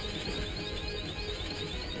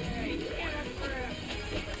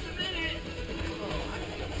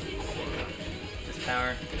 This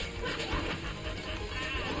power.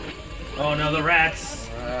 Oh, no, the rats.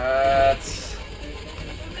 Rats.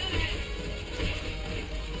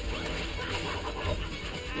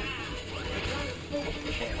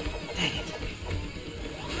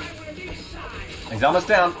 He's almost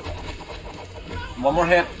down. One more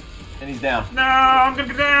hit, and he's down. No, I'm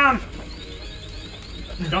gonna go down.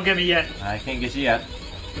 Don't get me yet. I can't get you yet.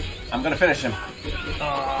 I'm gonna finish him.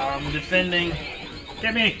 Oh, I'm defending.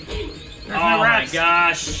 Get me. There's Oh, no my rats.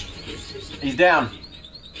 gosh. He's down.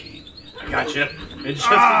 Gotcha. It just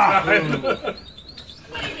Ah.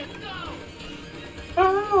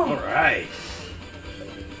 All right.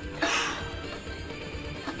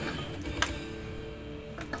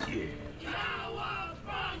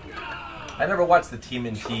 I never watched the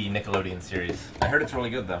TMNT Nickelodeon series. I heard it's really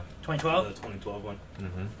good though. 2012? The 2012 one.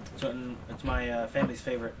 Mm-hmm. It's my family's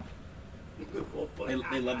favorite.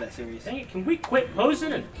 They love that series. Dang it, can we quit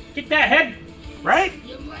posing and get that head right?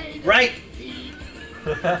 Right!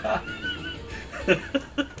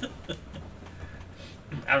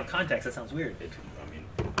 Out of context, that sounds weird. I mean,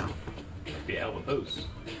 must be out of a pose.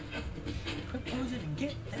 Quit posing and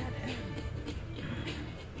get that head.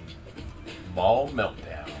 Ball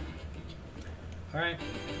meltdown. Alright.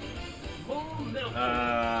 I don't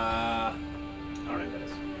know what that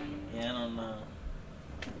is. Yeah, I don't know.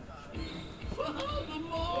 Follow the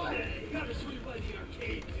more. Gotta sweep by the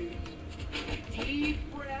arcade, dudes. Deep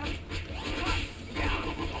breath.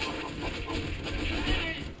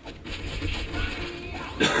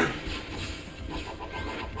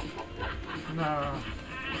 No.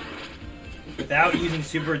 Without using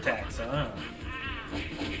super attacks, I don't know.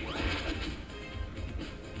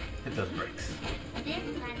 Hit those brakes.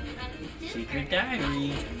 Secret diary.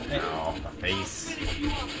 Hey, Oh, my face.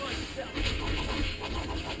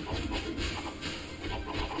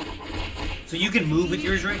 so you can move with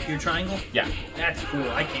yours, Rick? Your triangle? Yeah. That's cool.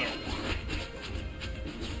 I can't.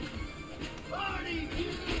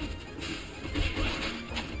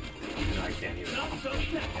 I can't even.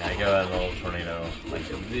 Yeah, I go in a little tornado like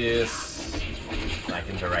this. And I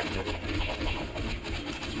can direct it.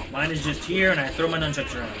 Mine is just here, and I throw my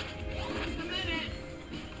nunchucks around.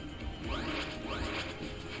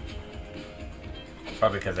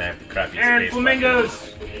 Probably because I have the crappy Aaron, space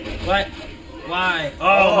flamingos! What? Why?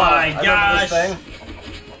 Oh, my I love gosh! this thing.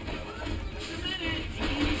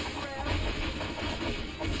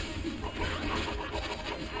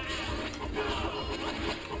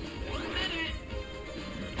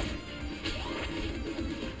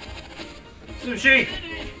 Sushi!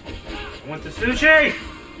 I want the sushi!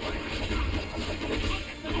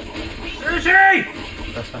 Sushi!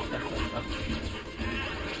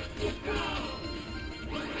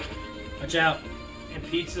 Watch out. And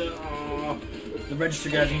pizza. Oh. The register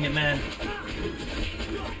guys are gonna get mad.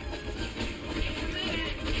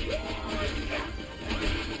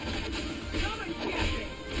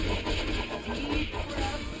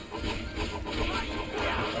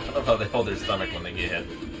 I love how they hold their stomach when they get hit.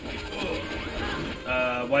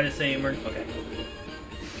 Why did it say emergency? Okay.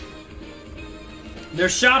 They're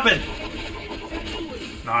shopping!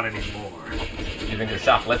 Not anymore. You think they're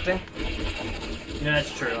shoplifting? You know,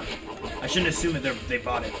 that's true. I shouldn't assume that they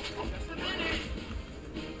bought it.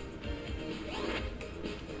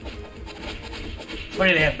 It's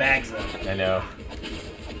funny they have bags, though. I know.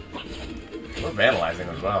 We're vandalizing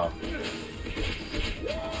as well.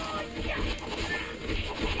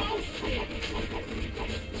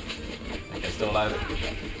 Think I'm still alive?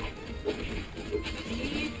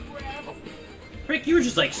 Rick, you were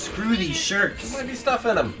just like, screw these shirts. Might be stuff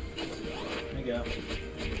in them. There you go.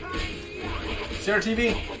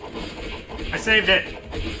 CRTV. I saved it.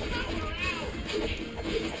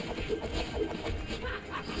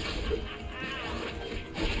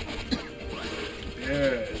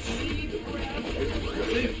 Yes.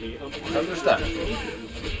 How's their stuff?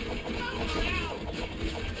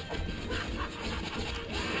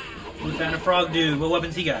 We found a frog dude. What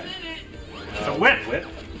weapons he got? It's a whip.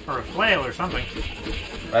 Or a flail or something.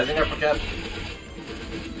 Rising uppercut.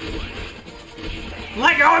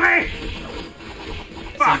 Let go of me!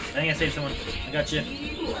 Fuck! I think I saved someone. I got you.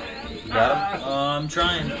 You got him? I'm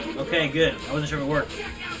trying. Okay, good. I wasn't sure if it worked.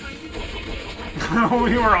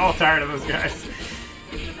 We were all tired of those guys.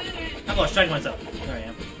 How about striking myself? There I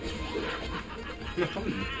am.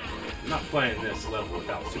 I'm not playing this level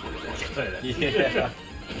without super dash. I'll tell you that. Yeah.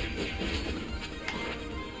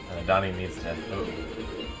 Donnie needs to. Oh.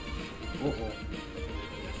 Uh-oh.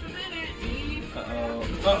 Uh-oh.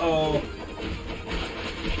 Uh-oh.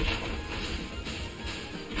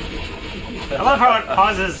 I love how it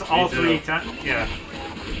pauses all too. 3 times. Yeah.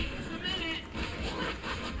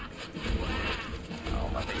 Oh,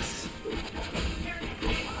 my face.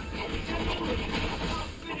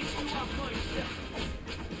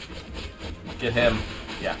 Get him.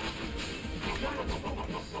 Yeah.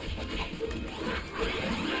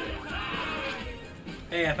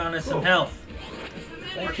 Hey, I found us some health.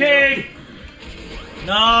 Arcade!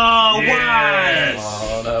 No, Yes.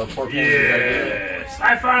 Oh no, poor people. Yes!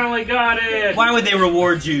 I finally got it! why? Why would they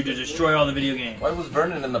reward you to destroy all the video games? Why was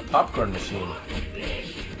Vernon in the popcorn machine? Why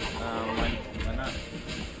not?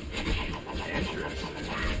 Interesting.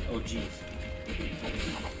 Oh, jeez.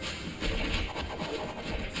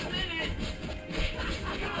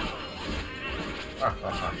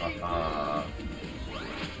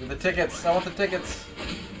 The tickets. I want the tickets.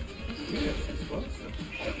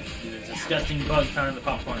 There's a disgusting bug found in the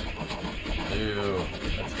popcorn. Ew.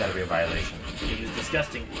 That's gotta be a violation. It was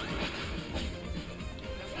disgusting.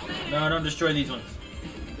 No, don't destroy these ones.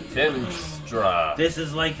 Timstra. This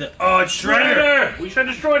is like the... Oh, it's Shredder! Shredder! We should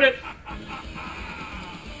have destroyed it!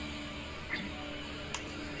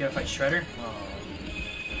 You gotta fight Shredder?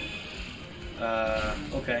 Oh.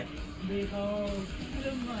 Okay. Behold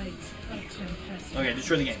the might of Tempest. Okay,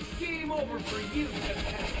 destroy the game. Game over for you,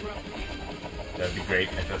 Tempest. That'd be great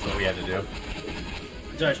if that's what we had to do.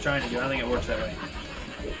 That's what I was trying to do. I don't think it works that way.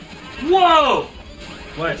 Whoa!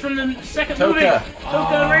 What? It's from the second Toka. movie!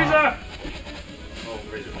 Toka and Reza! Oh,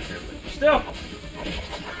 Razor my favorite. Still!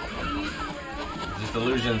 Just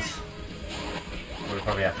illusions. We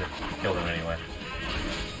probably have to kill them anyway.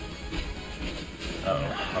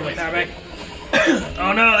 Uh-oh. Oh, wait. Power back.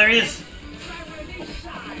 Oh no, there he is!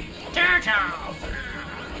 Turtle!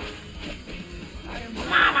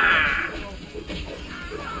 Mama!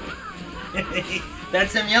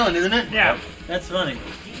 That's him yelling, isn't it? Yeah. That's funny.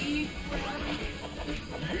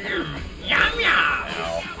 Yum yum!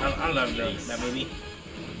 Ow. I love that movie.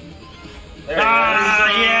 There he Ah,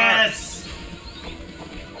 is. yes!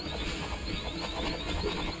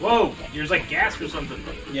 Whoa! There's like gas or something.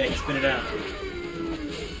 Yeah, he spit it out.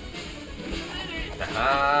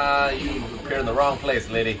 Ah, you appeared in the wrong place,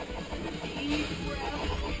 lady.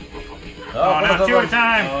 Oh, now go, 2 go. at a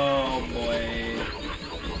time. Oh boy.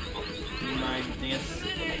 My dance.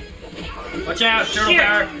 Watch out, turtle Shit.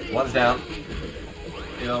 power. One's down.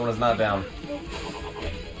 The other one is not down.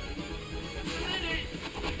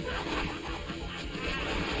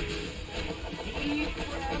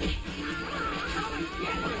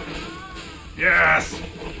 Yes.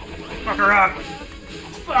 Fuck her up.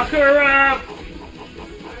 Fuck her up.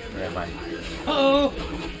 Where am I? Oh.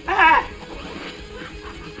 Ah.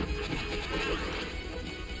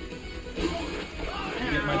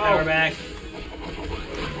 Get my power back.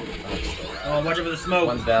 Oh, watch out for the smoke.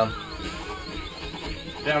 One's down.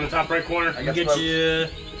 Down the top right corner. I got Get smoked. you.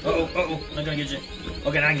 Uh-oh. I'm gonna get you.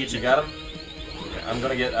 Okay, now I can get you. You got him? Okay, I'm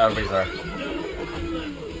gonna get Razor.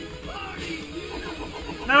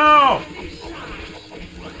 No.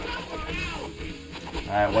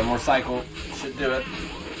 Alright, one more cycle. Should do it.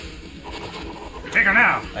 Take her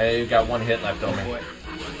now. I got 1 hit left on Oh me. boy.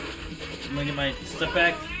 I'm gonna get my stuff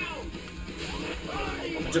back.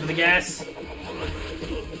 Watch out for the gas.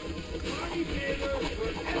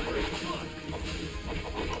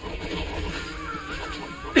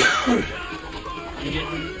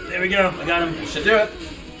 There we go. I got him. Should do it.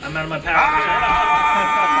 I'm out of my power.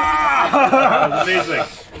 That was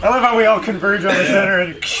amazing. I love how we all converge on the center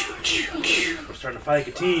and We're starting to fight like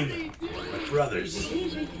a team. Like brothers.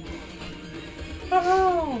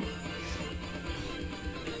 oh.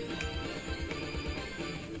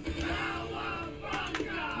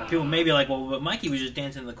 People may be like, well, but Mikey was just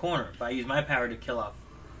dancing in the corner. If I use my power to kill off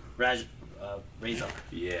Razor,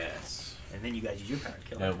 Yes. and then you guys use your power to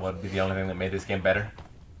kill You know him. what would be the only thing that made this game better?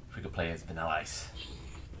 If we could play as Vanilla Ice.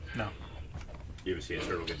 No. You ever see a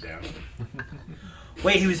turtle get down?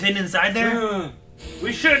 Wait, he was hidden inside there?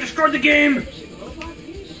 We should have destroyed the game.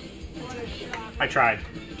 I tried,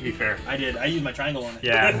 to be fair. I did. I used my triangle on it.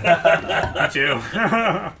 Yeah. Me too.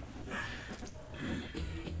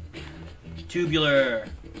 Tubular.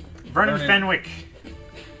 Vernon Vernon. Fenwick.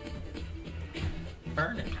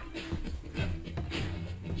 Burn it.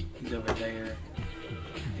 He's over there.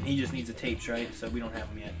 And he just needs the tapes, right? So we don't have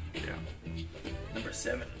them yet. Yeah. Number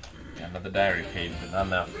 7. Yeah, another diary page, but not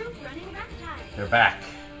enough. Roof running reptile. They're back.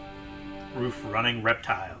 Roof running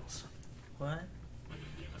reptiles. What?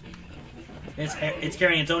 It's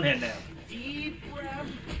carrying its own head now. Deep breath.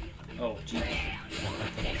 Oh, geez.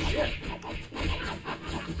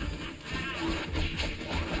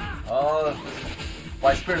 Oh,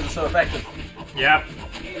 why spirits are so effective. Yep.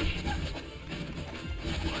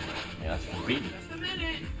 Yeah, that's beaten.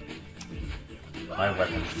 My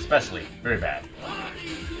weapons, especially, very bad.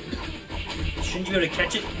 Shouldn't you be able to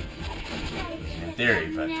catch it? In theory,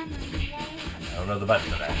 but I don't know the button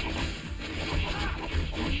for that.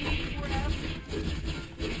 Deep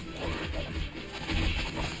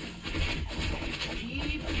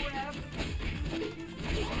breath.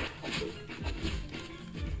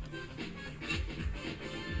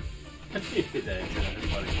 That's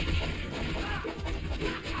funny.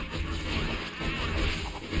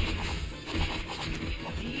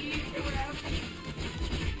 Deep breath.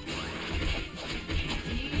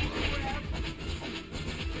 Deep breath.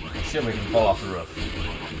 Assume we can fall off the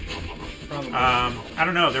roof. Probably. I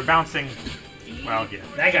don't know. They're bouncing. Well, yeah.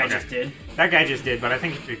 that guy Okay. just did. That guy just did, but I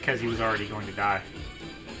think it's because he was already going to die.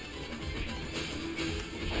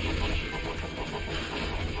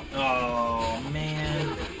 Oh, man.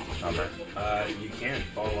 Number. You can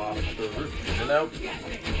fall off the roof. Good to know.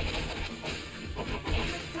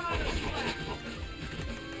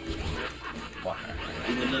 Walker.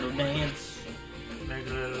 Do a little dance. Make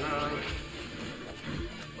a little love.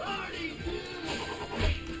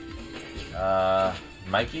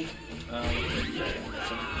 Mikey?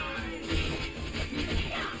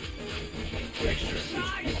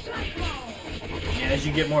 Yeah, as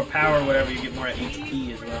you get more power, whatever, you get more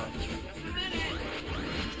HP as well.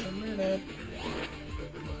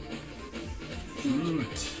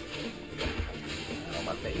 Shoot. Oh,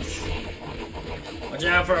 my face. Watch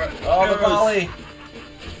out for Oh, the arrows. volley!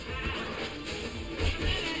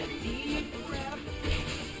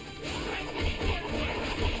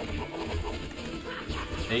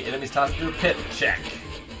 Hey, enemies tossed through a pit. Check.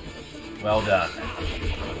 Well done.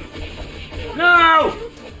 No!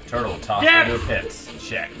 Turtle tossed Yes! into a pit.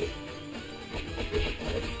 Check.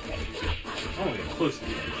 Oh, yeah, close to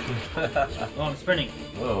the edge. Oh, I'm sprinting.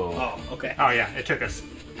 Whoa. Oh, okay. Oh yeah, it took us.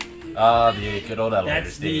 The good old elevator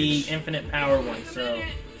That's stage. the infinite power one, so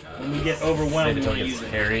when we get overwhelmed, we Save it till want to it use gets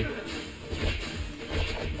it. hairy.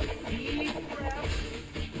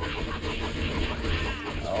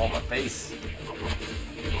 Oh, my face.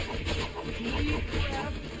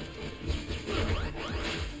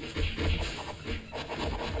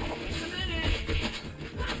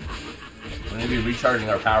 Maybe recharging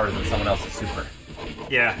our powers with someone else's super.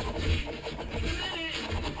 Yeah.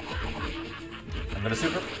 I'm gonna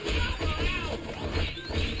super.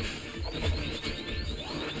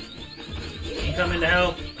 I'm coming to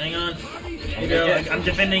help. Hang on. There you go. Okay. I'm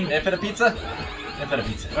defending. Infinite pizza? Infinite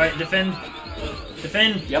pizza. Alright, defend.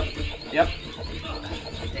 Defend. Yep. Yep.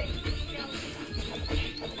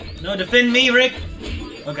 No, defend me, Rick.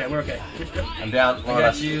 Okay, we're okay. I'm down. I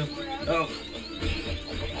got you. Oh.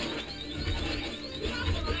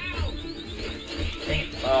 Dang it.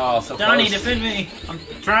 Oh, so Donnie, close. defend me. I'm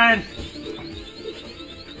trying.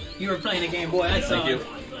 You were playing a Game Boy. I saw Thank you. it.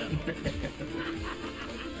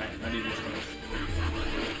 Alright, I'll do this one.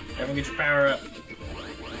 Everyone get your power up.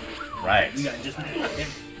 Right. You got just...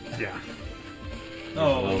 Yeah.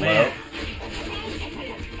 Oh, man.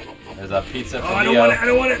 There's a pizza for Oh, I don't Leo. want it. I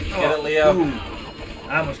don't want it. Get Oh. it, Leo. Ooh.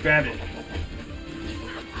 I almost grabbed it.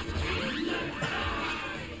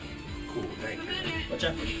 Cool, thank you. Watch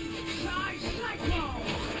out.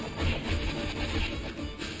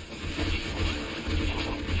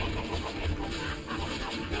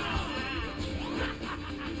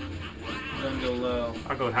 Don't go low.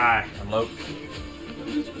 I'll go high. I'm low.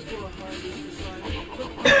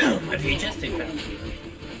 My VHS tape found.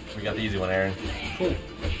 We got the easy one, Aaron. Cool.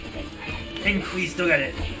 And we still got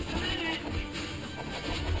it.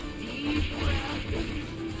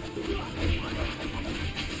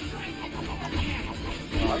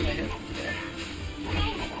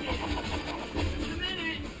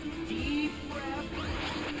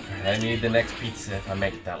 I need the next pizza if I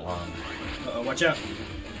make it that long. Uh-oh, watch out.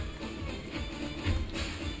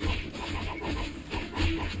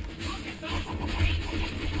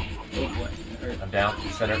 Oh boy, that hurt. I'm down.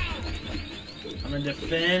 Center. I'm gonna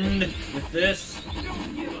defend with this.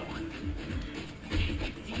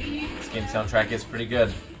 This game soundtrack is pretty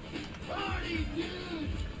good.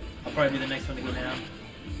 I'll probably be the next one to go down.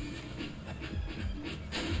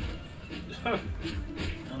 I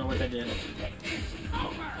don't know what that did.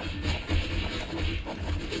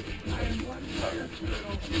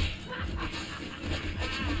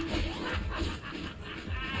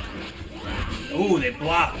 Ooh, they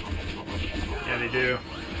block. Yeah, they do.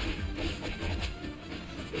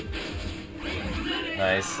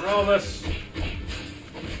 Nice. Roll this.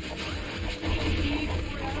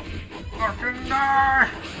 Fucking die!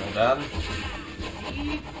 Well done.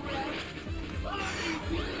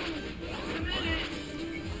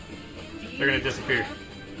 They're gonna disappear.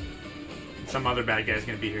 Some other bad guy's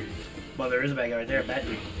gonna be here. Well, there is a bad guy right there, bad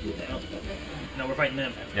dude. No, we're fighting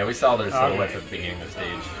them. Yeah, we saw their silhouettes Okay. at the beginning of the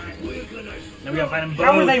stage. Now we gotta find them both.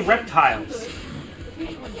 How are they reptiles?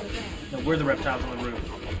 No, we're the reptiles on the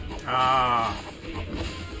roof. Ah.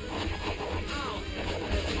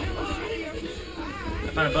 I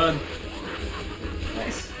found a bug.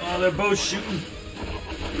 Nice. Oh, they're both shooting.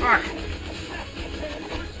 Fuck.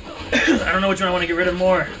 I don't know which one I want to get rid of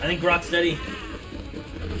more. I think Rocksteady.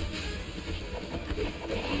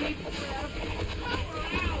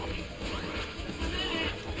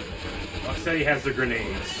 Rocksteady has the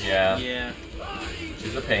grenades. Yeah. Yeah.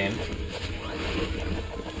 She's a pain.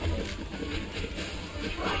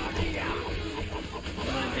 I'm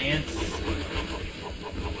gonna dance.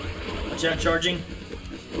 Watch out, charging.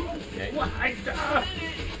 Okay.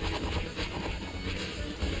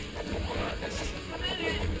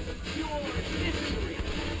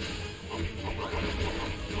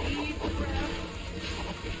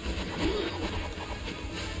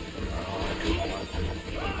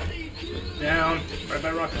 Down. Right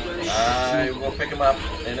by Rocksteady. I will pick him up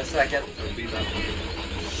in a second.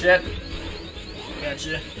 Shit.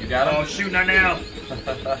 Gotcha. You got him? Oh, shoot, not now.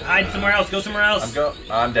 Hide somewhere else. Go somewhere else.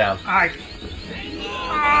 I'm down. I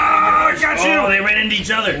got you! Oh, they ran into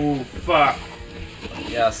each other. Ooh, fuck.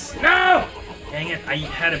 Yes. No! Dang it. I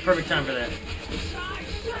had a perfect time for that.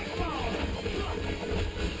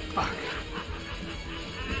 Fuck.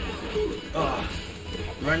 Oh.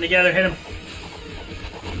 Run together. Hit him.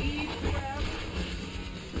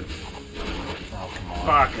 Oh, come on.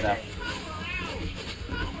 Fuck. Get up.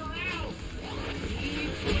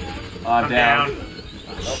 Oh, I'm I'm down. down.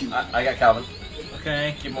 Oh, I got Calvin.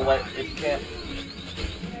 Okay. Keep him away if you can.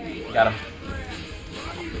 Got him.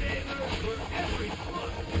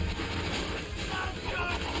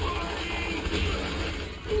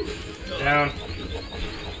 Down.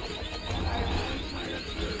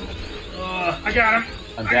 Oh, I got him.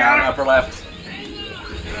 I'm I down, got him. upper left.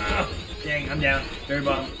 dang, I'm down. Very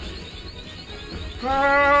bottom.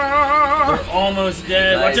 Ah! We're almost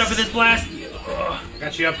dead. Nice. Watch out for this blast.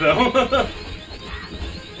 Got you up though.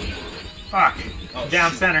 Fuck. Oh,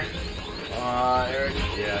 Down shoot. center. Eric.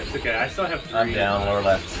 Yeah, it's okay. I still have 3. I'm down, lower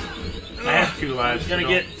left. I have 2 lives. He's gonna so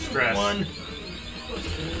get don't stress. 1.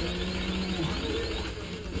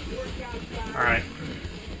 Alright.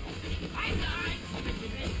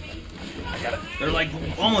 I got it. They're like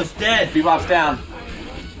almost dead. Bebop's down.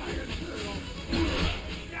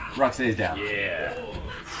 Roxanne's down. Yeah.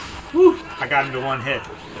 Whew. I got him to 1 hit.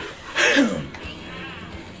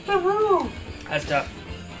 That's tough.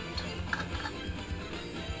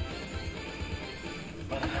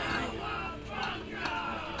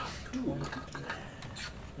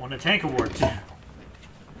 Won a tank award too.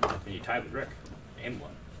 And you tied with Rick. And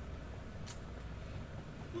one.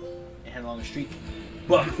 And along the street.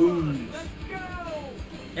 Buffoons.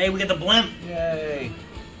 Hey, we got the blimp. Yay.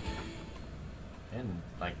 And,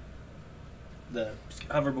 like, The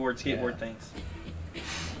hoverboard, skateboard Yeah. things.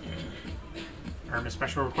 Earn a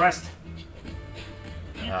special request.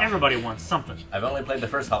 Everybody wants something. I've only played the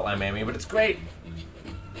first Hotline Miami, but it's great.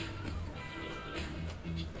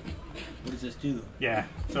 What does this do? Yeah,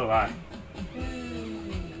 so have I.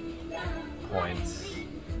 Points.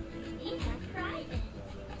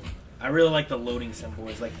 I really like the loading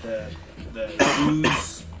symbols, like the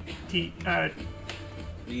ooze, the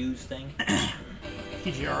ooze thing.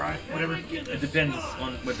 TGRI, whatever. It depends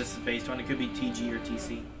on what this is based on. It could be TG or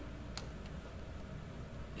TC.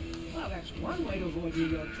 Well, that's one way to avoid New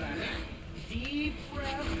York traffic. Deep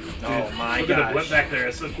breath. Oh my Look at the blimp gosh. back there.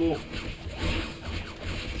 It's so cool.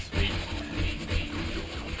 Sweet.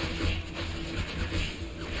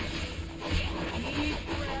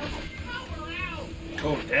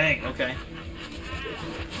 Oh dang, okay.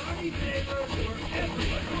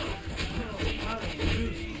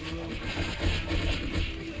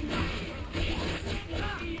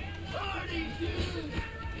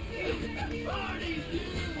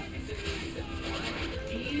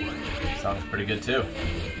 Sounds pretty good, too.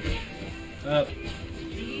 Up.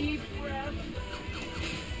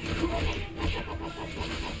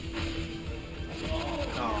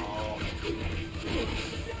 Oh.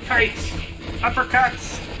 Kites!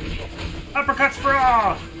 Uppercuts! Uppercuts for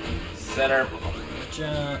all! Center. Watch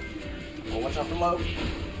out. Oh, watch out for low.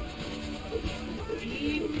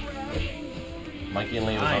 Mikey and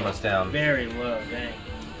Lee was almost down. Very low, dang.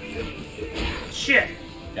 Shit!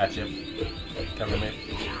 Gotcha. Cover me.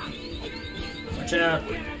 Watch out.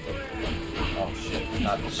 Oh, shit.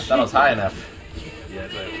 I thought it was high enough. Yeah,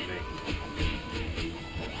 that's what I would think.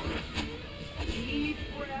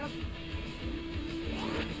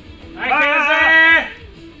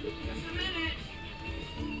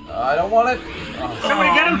 I don't want it. Oh, Somebody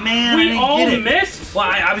get him! Man, I We didn't all get it. missed! Well,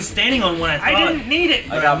 I was standing on one. I I thought. didn't need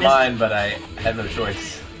it! I got missed mine, but I had no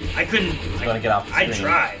choice. I couldn't. I was going to get off the I screen.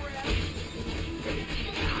 tried.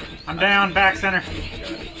 I'm down, back center.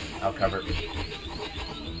 I'll cover.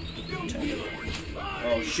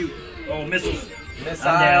 Oh shoot. Oh missiles.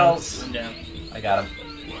 Missiles. I'm down. I got him.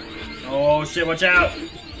 Oh shit! Watch out.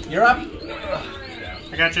 You're up.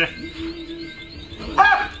 I got you.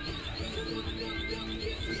 Ah!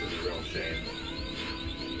 This is a real shame.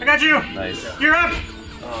 I got you! Nice. You're up!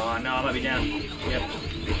 Oh no, I might be down. Yep.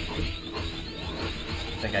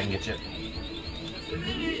 I think I can get you.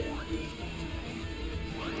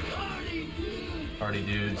 Party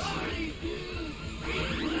dudes.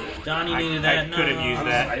 Donnie I needed that. could have no. used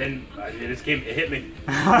that. I didn't. It just came. It hit me.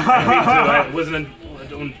 I didn't mean to. It wasn't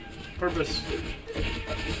on purpose.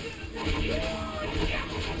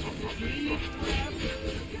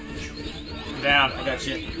 I'm down. I got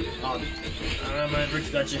you. Oh,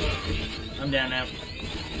 Rick's got you. I'm down now. I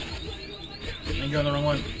think you're on the wrong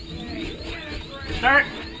one. Start!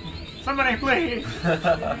 Somebody please!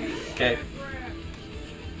 Okay.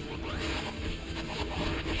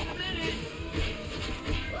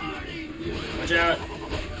 Watch out.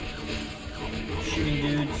 Shooting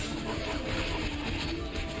dudes.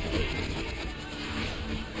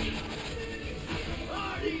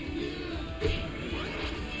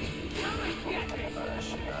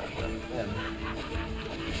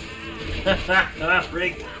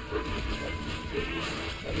 Rick.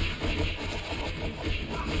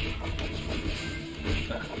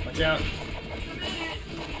 Watch out.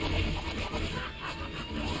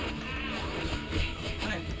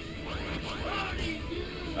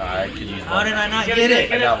 I could use one. How did I not get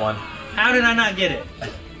it? I got one. How did I not get it?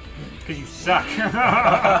 Because you suck.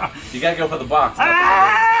 You gotta go for the box.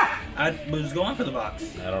 Ah! I was going for the box.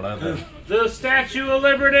 I don't know. Then. The Statue of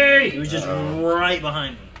Liberty. It was just right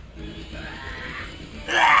behind me.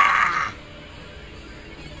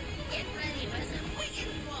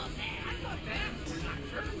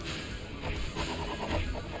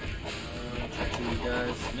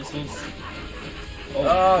 Guys, missiles.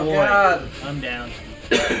 Oh, boy. God. I'm down.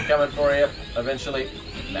 Coming for you eventually.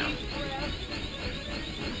 Now.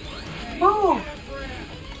 Woo!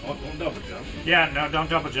 Oh, don't double jump. Yeah, no, don't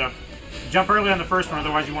double jump. Jump early on the first one,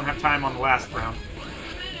 otherwise you won't have time on the last round.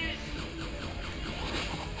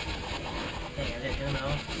 Hey, I didn't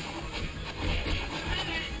know.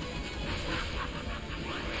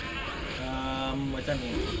 What's that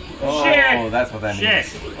mean? Oh, Shit! that's what that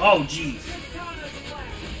Shit! means. Oh, jeez.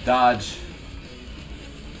 Dodge.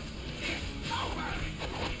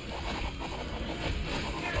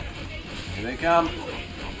 Here they come.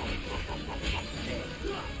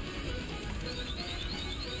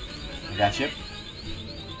 I got you.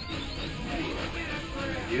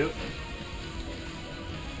 You.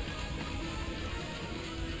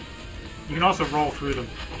 You can also roll through them.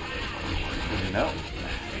 You know.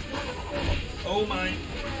 Oh my.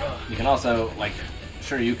 You can also, like,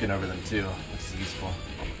 sure you can over them too, which is useful.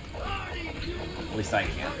 At least I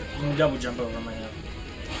can. You can double jump over them right now.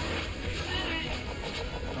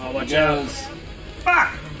 Oh, watch Here out. goes.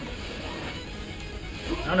 Fuck!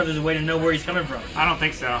 I don't know if there's a way to know where he's coming from. I don't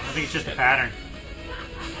think so. I think it's just a pattern.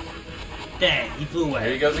 Dang, he flew Here he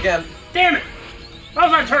away. goes again. Damn it! I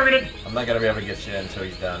was not targeted! I'm not gonna be able to get you until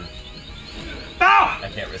he's done. No! I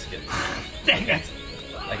can't risk it. Dang it!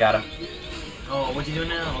 I got him. Oh, what's he doing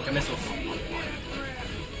now? Okay, missiles.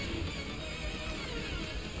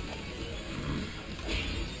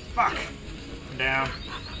 Fuck! I'm down.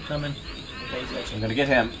 Coming. Okay, he's got I'm you. gonna get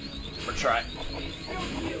him. Or try. Here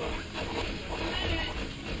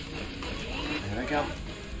they come.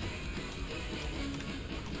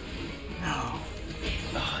 No.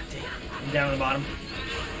 Oh, damn. I'm down at the bottom.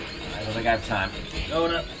 I don't think I have time.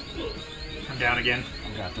 Going up. I'm down again.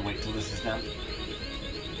 I'm gonna have to wait till this is done.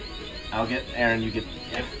 I'll get Aaron, you get.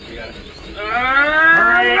 Yep, you got it.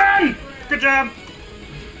 Alright! Good job!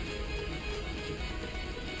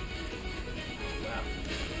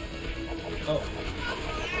 Oh.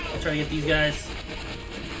 I'll try to get these guys.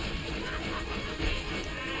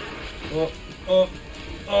 Oh, oh,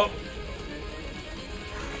 oh.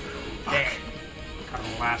 Dang. Got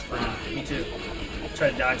the last round. Me too. Try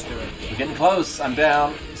to dodge through it. We're getting close. I'm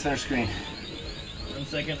down. Center screen. 1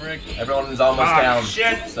 second, Rick. Everyone is almost down.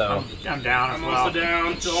 Shit! So I'm down as I'm well. also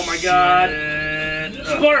down. Oh my god.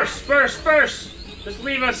 Spurs! Just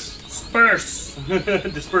leave us. Spurs.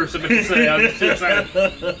 Disperse, I meant to say. I'm too excited.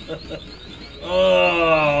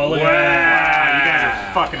 Oh, look Wow, at you guys that.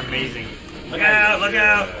 are fucking amazing. Look out, look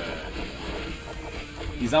out.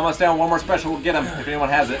 he's almost down. One more special. We'll get him if anyone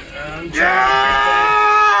has it.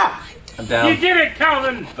 Yeah! I'm down. You did it,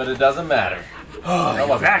 Calvin! But it doesn't matter. Oh, I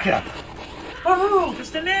wasn't. back up. Oh,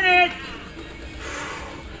 just a minute!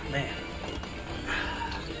 Man.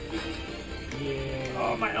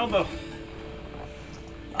 Oh, my elbow.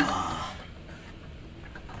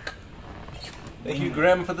 Thank you,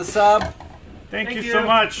 Grim, for the sub. Thank you you. so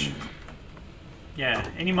much. Yeah,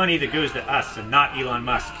 any money that goes to us and not Elon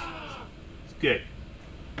Musk. It's good.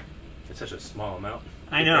 It's such a small amount.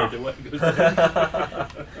 I know. compared to what goes to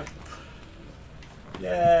him.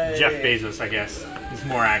 Yay. Jeff Bezos, I guess. He's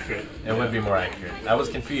more accurate. It would be more accurate. I was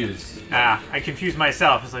confused. I confused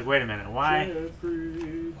myself. It's like, wait a minute, why?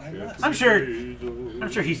 I'm sure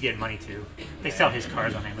he's getting money too. They sell his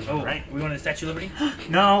cars on Amazon, Oh, right? we want the Statue of Liberty?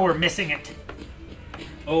 No, we're missing it.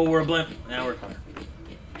 Oh, we're a blimp. Now we're a car.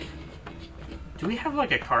 Do we have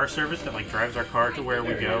like a car service that like drives our car to where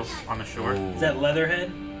we go on the shore? Ooh. Is that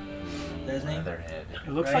Leatherhead? Is that his name? Leatherhead.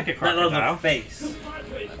 It looks Right? like a Not crocodile. Leatherface. I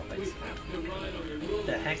don't think so. What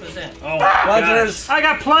the heck was that? Oh, Plungers! I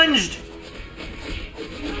got plunged.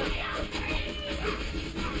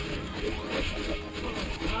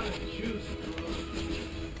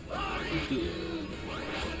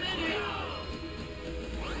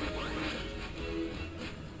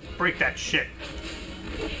 Break that shit.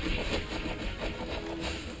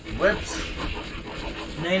 Whips.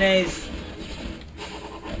 Nays.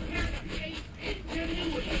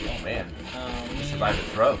 Oh man. Oh, Survived the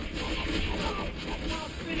throw.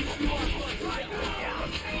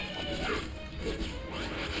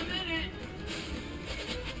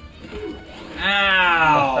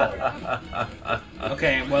 Ow!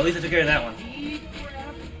 Okay, well at least I took care of that one.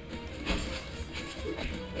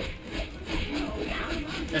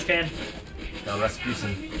 Yes, can. No,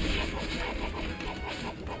 Rasputin.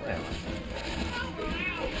 Yeah.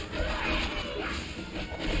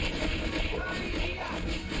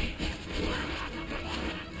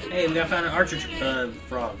 Hey, we gotta find an archer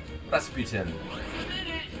frog. Rasputin.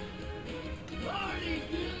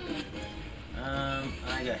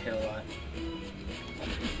 I got hit a lot.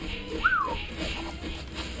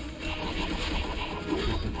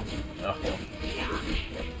 Oh.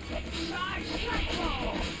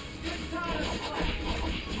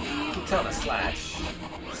 Katana slash.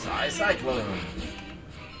 Cyclone.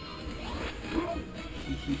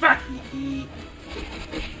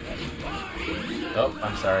 Oh,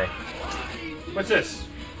 I'm sorry. What's this?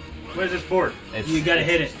 What is this board? You gotta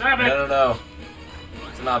hit it. Stop it! No.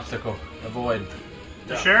 It's an obstacle. Avoid.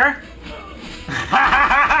 You sure?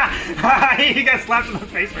 He got slapped in the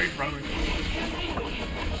face right in front of me.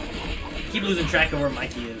 Keep losing track of where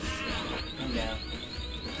Mikey is. I'm down.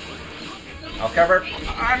 I'll cover.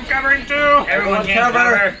 I'm covering too! Everyone can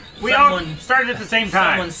cover. We all started at the same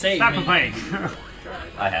time. Someone save Stop me. complaining.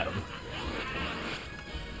 I had him.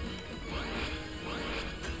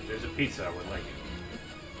 There's a pizza I would like.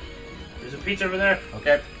 There's a pizza over there.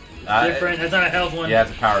 Okay. Different. That's not a health one. Yeah,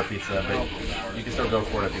 it's a power pizza, but you can still go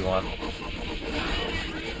for it if you want.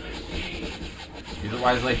 Use it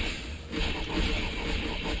wisely.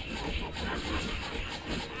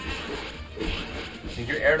 Think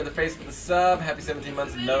you're heir to the face with the sub. Happy 17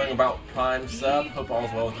 months of knowing about Prime sub. Hope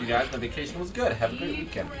all's well with you guys. My vacation was good. Have a great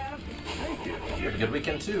weekend. You had a good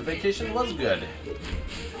weekend too. Vacation was good.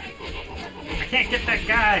 I can't get that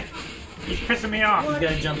guy. He's pissing me off. You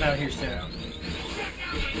gotta jump out here soon.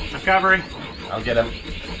 I'm covering. I'll get him.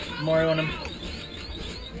 Mario on him.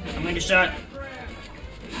 I'm gonna get shot.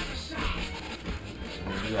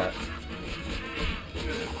 Do that.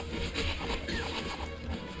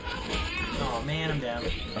 Oh man, I'm down.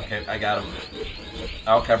 Okay, I got him.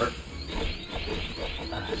 I'll cover.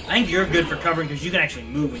 I think you're good for covering because you can actually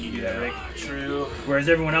move when you do that, Rick. True. Whereas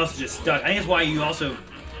everyone else is just stuck. I think that's why you also...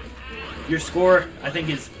 Your score, I think,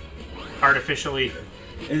 is... Artificially.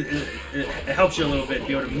 It helps you a little bit to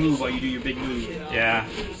be able to move while you do your big move. Yeah.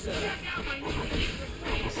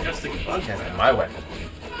 Disgusting bug has my weapon.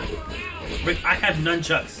 Rick, I have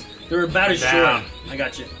nunchucks. They're about as Down. short. I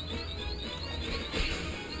got you.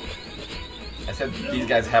 I said these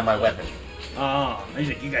guys have my weapon. Oh, he's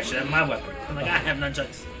like, you guys should have my weapon. I'm like, I have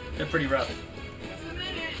nunchucks. They're pretty rough.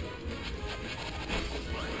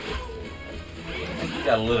 You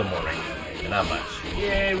got a little more range, but not much.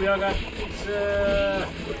 Yay, we all got pizza.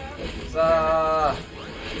 Huzzah!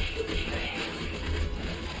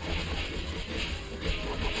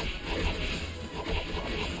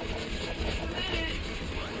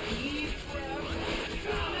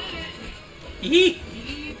 Eee!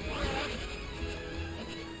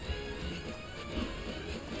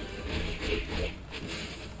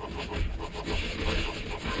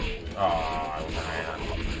 Oh, I was high on.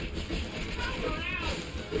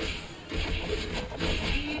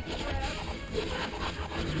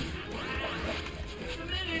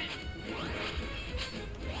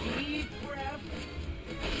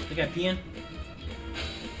 They got peeing.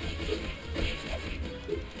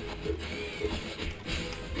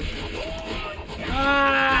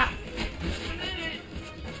 Ah!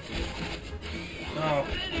 Oh.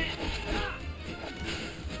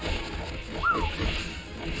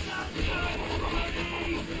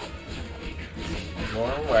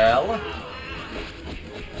 Going well.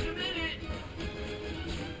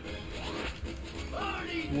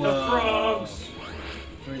 Whoa. The frogs.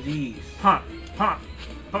 What are these? Pump.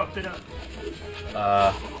 Pumped it up.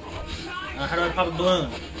 How do I pop a balloon?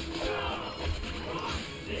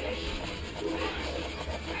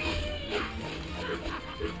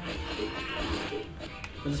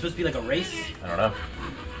 Was it supposed to be like a race? I don't know.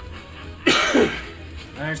 I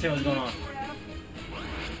don't understand what's going on.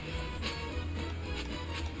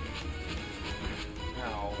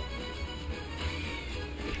 Ow.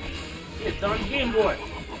 It's on Game Boy.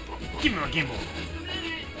 Give me my Game Boy.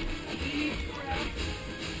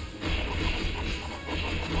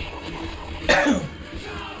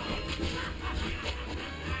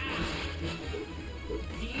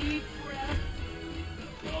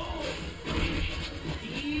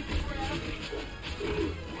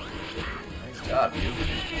 Nice job, you.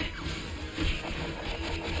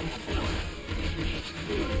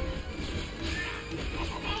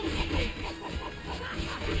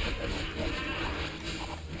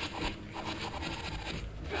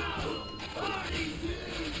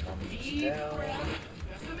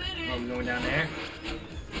 Oh, we're going down there?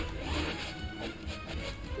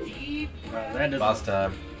 That doesn't... Boss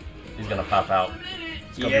time. He's gonna pop out.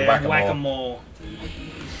 It's gonna be Yeah, whack-a-mole. whack-a-mole.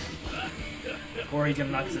 Or he's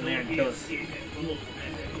gonna knock us in there and kill us.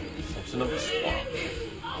 Simpson of the Swamp.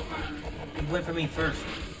 He went for me first.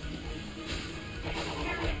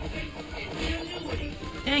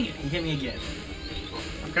 Dang it, he hit me again.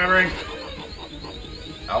 I'm covering.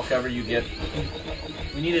 I'll cover, you get.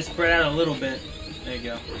 We need to spread out a little bit. There you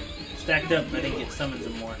go. Stacked up, I think it summons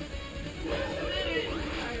them more.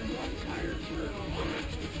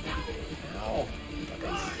 Ow.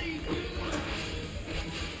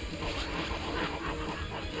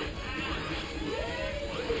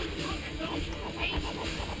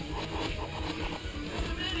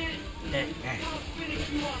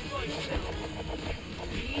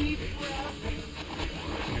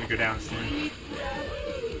 down soon.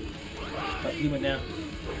 Oh, he went down.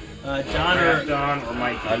 Don Alright, or... Don or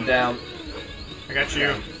Mikey. I'm down. I got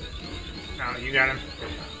you. No, you got him.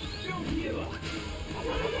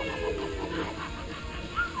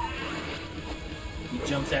 He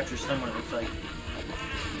jumps after someone, it looks like.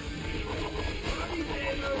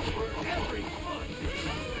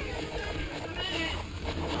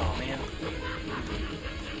 Oh, man.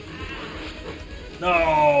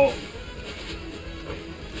 No!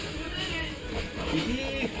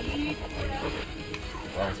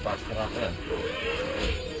 Wrong spot to get off in.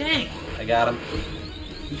 Dang! I got him.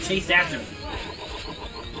 He chased after me.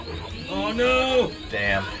 Oh, no!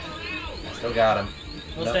 Damn. Still got him.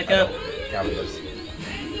 We'll Nope, stack I up. don't. Got this.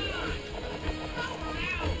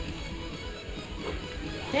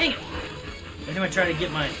 Dang it! Every time I try to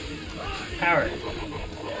get my power.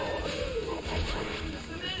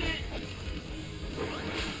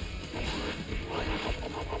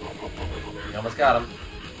 You almost got him.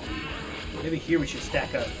 Maybe here we should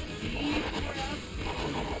stack up.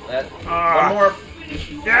 That, Ah. one more.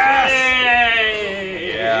 Yes!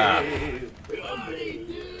 Yeah.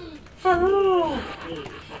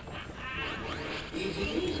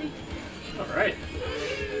 Alright.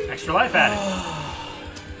 Extra life added.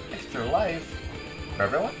 Extra life. For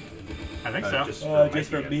everyone? I think so. Just Just Mikey,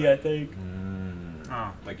 for me, I think.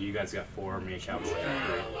 Oh. Like you guys got 4, me and Cowboy got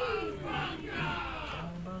 3.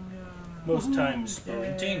 Most times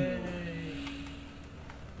sprinting.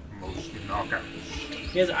 Most knockout.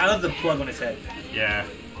 I love the plug on his head. Yeah.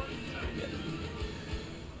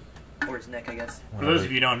 Or his neck, I guess. For those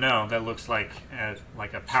of you who don't know, that looks like a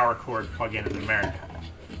power cord plug-in in America.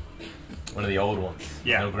 One of the old ones.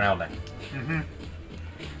 Yeah. No grounding. Mm-hmm.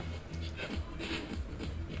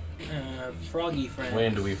 Froggy friend.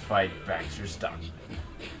 When do we fight Baxter Stock?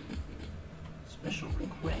 Special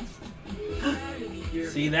request.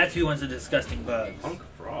 See, that's who wants the disgusting bugs. Punk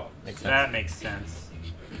frog. Makes sense. That makes sense.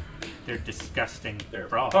 They're disgusting They're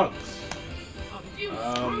frogs. punks.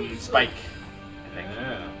 Spike. I think.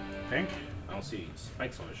 Yeah. Think? I don't see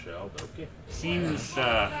spikes on the shell, but okay. Seems,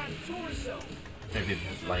 Maybe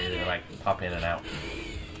like pop in and out.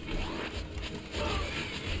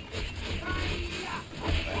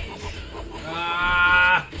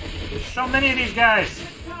 Ah! So many of these guys!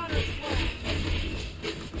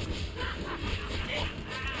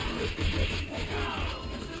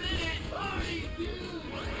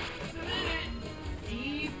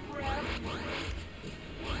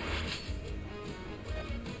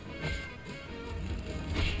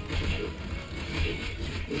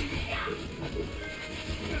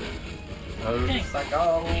 Those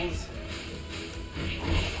cycles.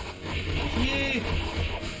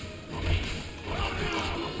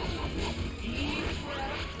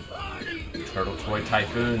 Turtle toy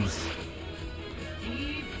typhoons.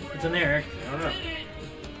 What's in there, Eric? I don't know.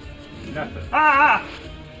 Nothing. Ah!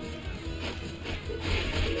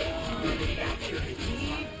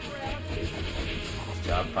 Good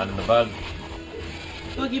job finding the bug.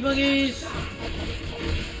 Boogie boogies!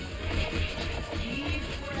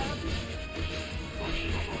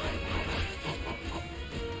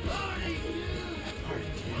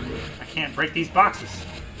 I can't break these boxes.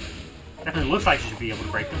 Definitely looks like you should be able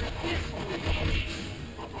to break them.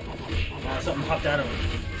 Something popped out of him.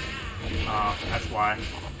 Oh, that's why.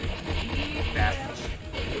 Bastards.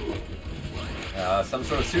 Some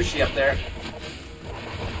sort of sushi up there.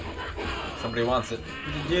 Somebody wants it.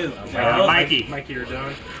 What'd you do? Mikey. Mikey or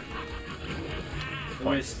Don? It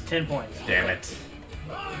was 10 points. Damn it.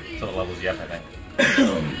 So it levels you up, I think.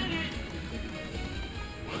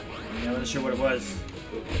 Yeah, I wasn't sure what it was.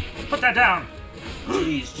 Put that down!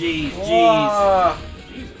 Jeez, jeez, jeez. Whoa.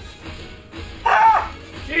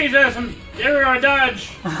 Jesus! Everyone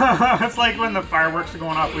dodge! It's like when the fireworks are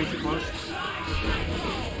going off way too close.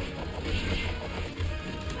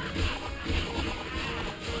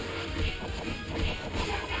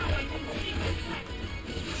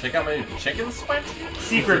 Check out my chicken sweat.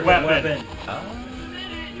 Secret weapon.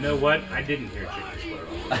 You know what? I didn't hear chicken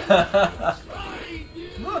swear.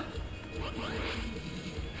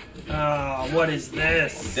 Oh, what is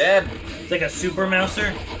this? Dead. It's like a super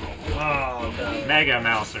mouser? Oh, no. Mega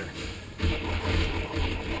Mouser.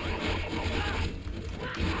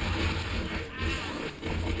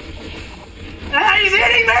 Ah, he's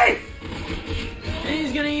eating me! And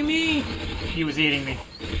he's gonna eat me! He was eating me.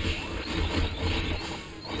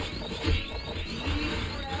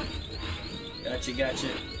 Gotcha, gotcha.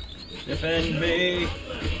 Defend me!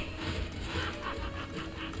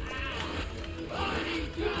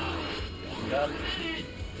 Done.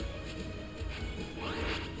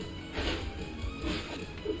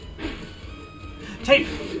 Tape!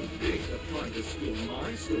 time to steal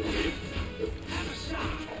my story.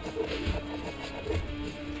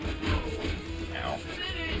 Ow.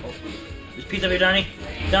 There's pizza up here, Donnie.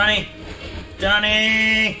 Donnie!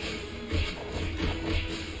 Donnie!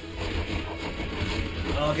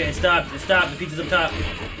 Okay, it stopped. It stopped. The pizza's up top.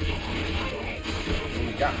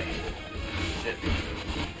 You got me. Shit.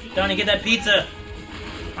 Donnie, get that pizza.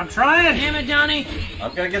 I'm trying. Damn it, Donnie.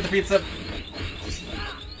 I'm gonna get the pizza.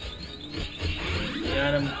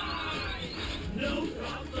 Got him.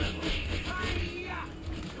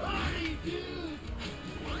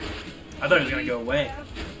 I thought he was gonna go away.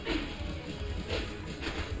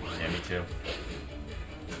 Yeah, me too.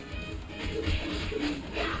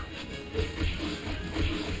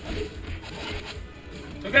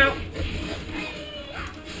 Look out!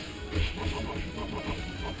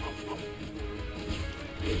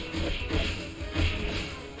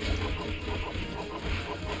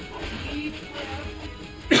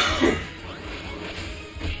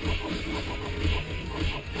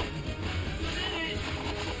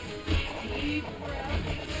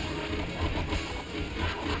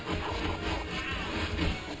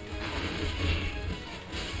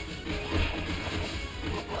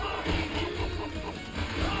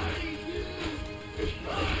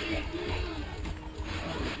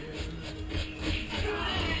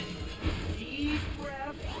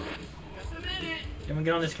 Can we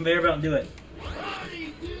get on this conveyor belt and do it?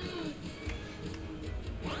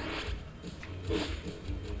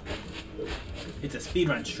 It's a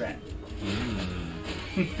speedrun strat.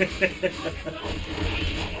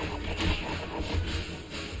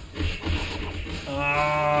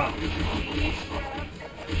 Ah!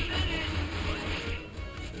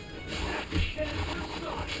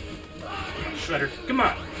 Shredder, come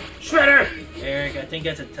on. Shredder! Eric, I think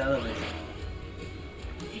that's a television.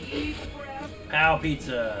 Pow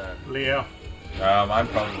pizza. Leo. I'm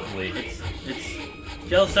probably. It's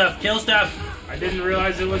kill stuff, kill stuff. I didn't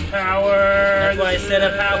realize it was power. That's why I set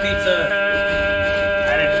up pow pizza.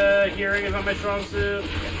 Hearing is not my strong suit.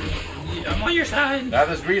 I'm on your side. That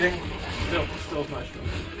is reading. Still my strong suit.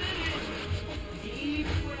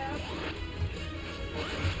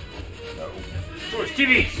 No. George,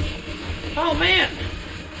 TVs. Oh man.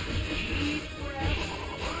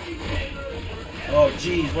 Oh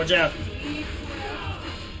jeez, watch out.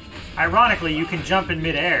 Ironically, you can jump in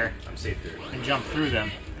midair I'm safe here. and jump through them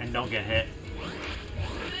and don't get hit.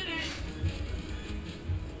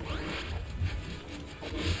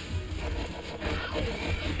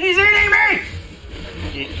 He's eating me!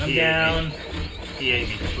 I'm down. He ate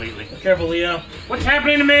me completely. Careful, Leo. What's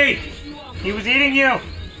happening to me? He was eating you.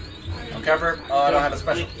 I'm covered. Oh, I don't have a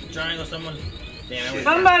special. Triangle someone. Damn it.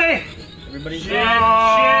 Somebody! Everybody's Shit,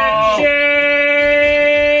 dead. shit,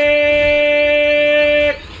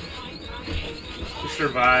 shit! We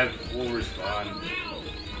survive. We'll respawn.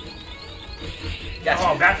 Gotcha.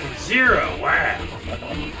 Oh, back from 0. Wow.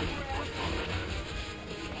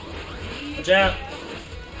 Watch out.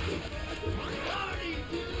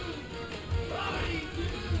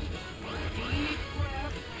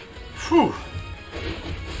 Whew.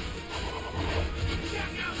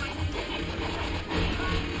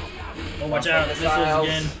 Oh, watch out. Missiles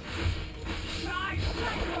again.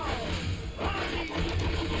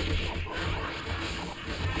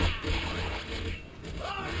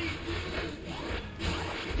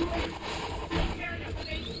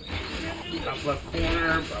 Top left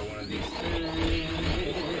corner by one of these things.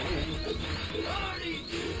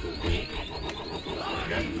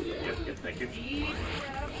 Okay. Yep, thank you.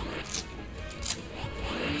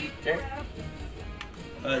 Okay.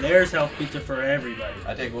 There's health pizza for everybody.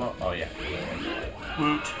 I take one. Oh, yeah.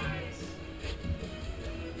 Woot.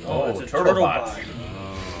 Oh, it's a turtle bot. bot.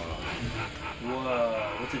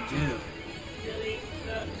 Whoa, what's it do?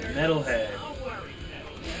 Metalhead.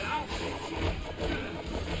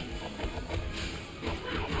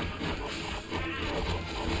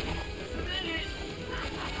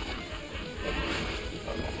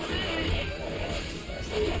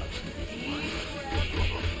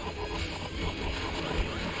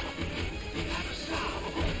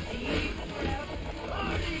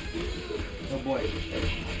 Oh boy.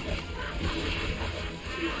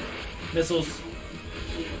 Missiles.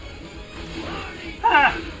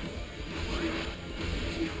 Ah!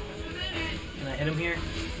 Can I hit him here?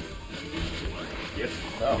 Yep.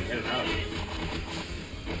 Oh. We hit him out.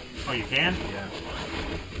 Oh, you can? Yeah.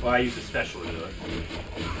 Well, I used a special to do it.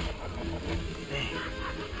 Dang.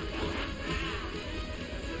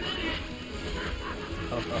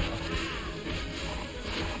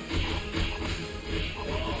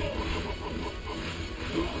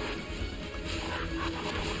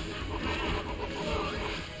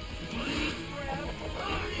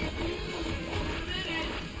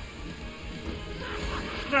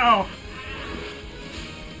 No.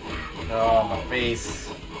 Oh, my face.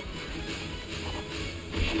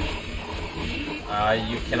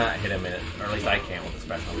 You cannot hit him in it, or at least I can't with the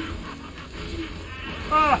special.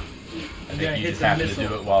 Ah. I think you just happened to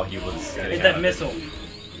do it while he was getting Hit out that of missile.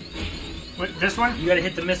 Wait, this one? You gotta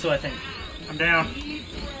hit the missile, I think. I'm down.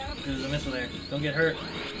 There's a missile there. Don't get hurt. it.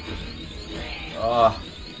 Oh,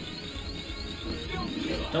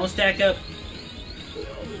 Don't stack up.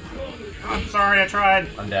 I'm sorry, I tried.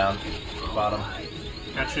 I'm down. Bottom.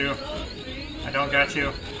 Got you. I don't got you.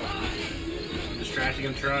 I'm distracting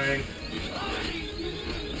him, trying.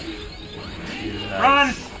 Run!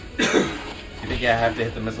 You think I have to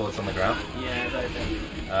hit the missile that's on the ground? Yeah, I think.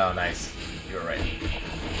 Oh, nice. You were right.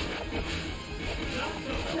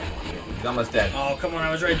 He's almost dead. Oh, come on,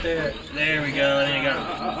 I was right there. There we go, there you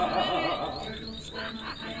go.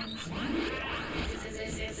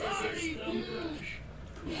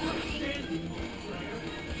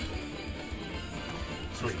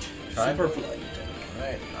 Sweet. Try it. Super flight.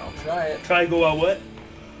 Alright, I'll try it. Try go out what?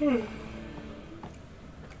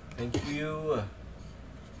 Thank you,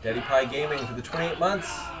 Daddy Pie Gaming, for the 28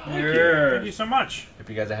 months. Thank you so much. Hope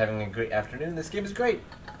you guys are having a great afternoon. This game is great.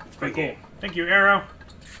 It's pretty cool. Thank you, Arrow.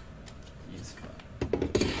 He's fun.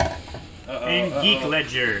 And Geek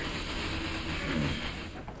Ledger.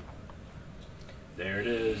 There it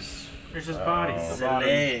is. There's his body. The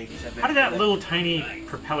legs. How did that little tiny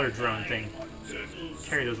propeller drone thing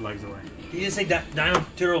carry those legs away? Did you just say dino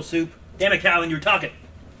turtle soup? Damn it, Calvin, you were talking.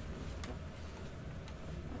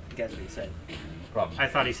 That's what he said. Problem. I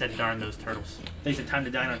thought he said darn those turtles. They said time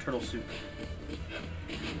to dine on turtle soup.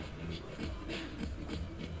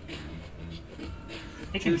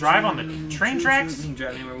 It can drive on the train tracks? You can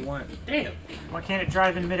drive anywhere we want. Damn. Why can't it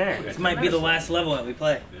drive in midair? This might be the last level that we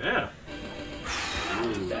play. Yeah.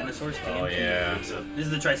 Dinosaurs. Oh, yeah. It's a This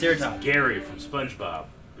is the Triceratops. Gary from SpongeBob,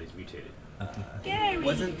 but he's mutated.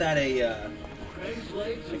 Wasn't that a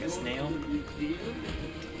like a snail?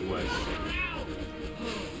 It was.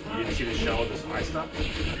 You didn't see the shell of this ice stock?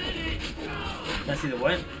 Can I see the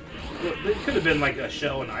what? It could have been like a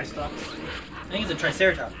shell and ice stock. I think it's a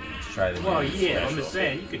Triceratops. Let's try the Well, new yeah, I'm special. just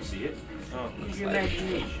saying, you could see it. Oh, Use your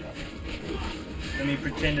imagination. let me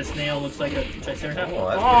pretend a snail looks like a Triceratops. Oh,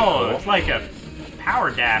 that's Oh, pretty it's like a power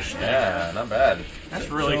dash thing. Yeah, not bad. That's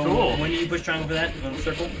really So, cool. When do you push triangle for that? On the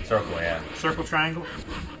circle? Circle, yeah. Circle triangle.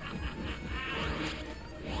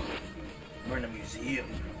 We're in a museum.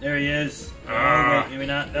 There he is. Oh, Ah. wait, maybe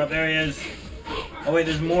not. Oh, there he is. Oh, wait,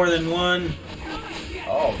 there's more than one.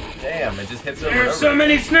 Oh, damn, it just hits over and There's over. so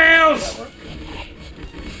many snails!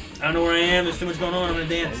 I don't know where I am. There's too much going on. I'm gonna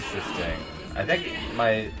dance. Interesting. I think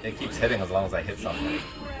it keeps hitting as long as I hit something.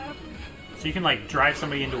 So you can like drive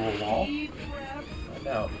somebody into a wall? Find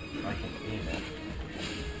out. I can aim it.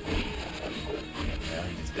 Yeah,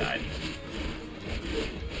 he just died.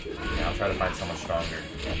 Yeah, I'll try to find someone stronger.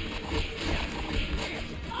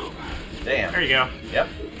 Damn. There you go. Yep.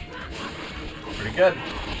 Pretty good.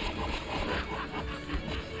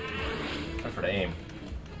 Time for the aim.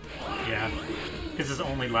 Yeah. Because it's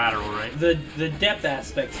only lateral, right? The depth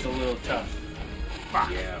aspect's a little tough.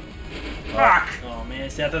 Fuck. Yeah. Fuck! Oh man,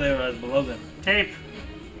 see, I thought they were below them. Tape.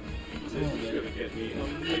 This is gonna get me a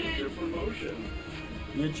major promotion.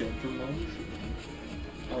 Good job, promotion.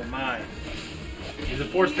 Oh my. Use a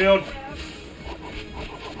force field.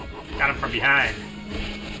 Got him from behind.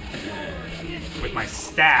 With my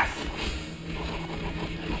staff.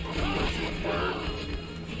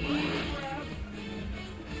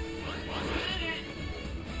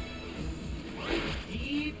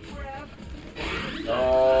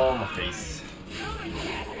 Oh, my face.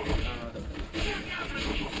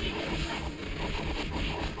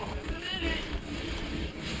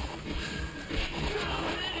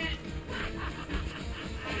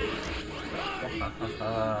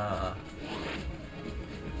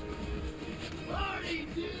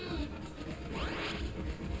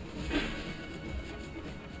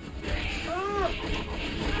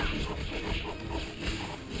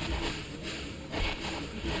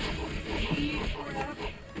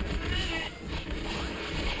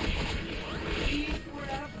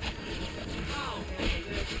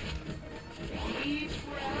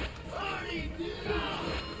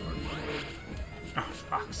 Oh,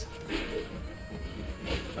 fox.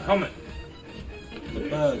 A helmet. The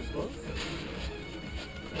bug.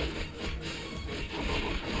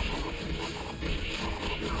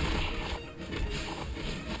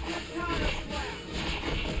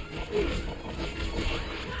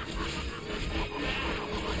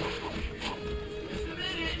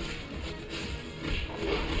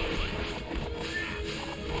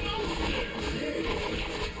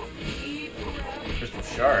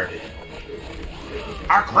 shard.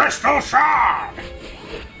 A crystal shard!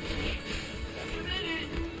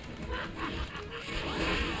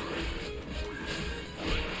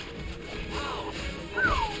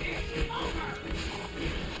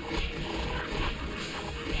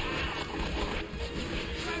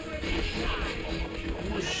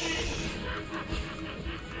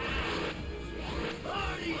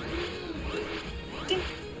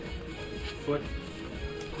 Foot.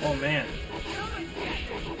 Oh man.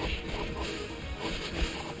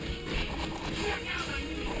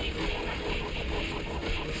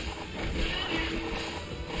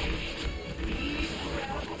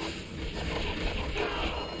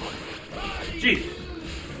 Jeez.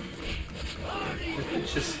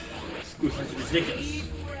 It's just It's ridiculous.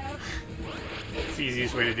 It's the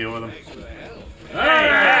easiest way to deal with them.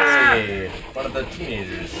 Hey! One of the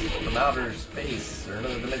teenagers from outer space or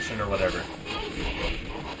another dimension or whatever.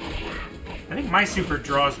 I think my super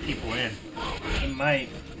draws people in. It might.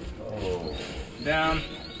 Oh. Down.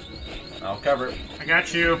 I'll cover it. I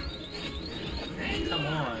got you. Come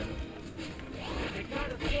on.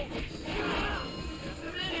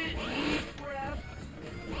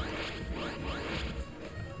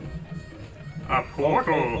 A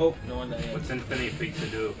portal. Oh, no one that what's Infinity Pizza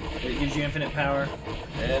do? It gives you infinite power.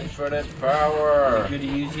 Infinite power. Good to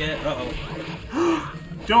use yet? Uh-oh.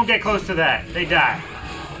 Don't get close to that. They die.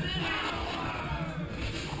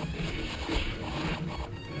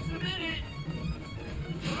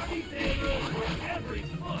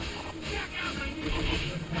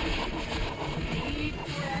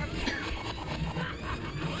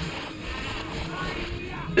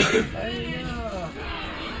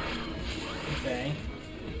 Okay.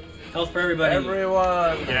 Health for everybody.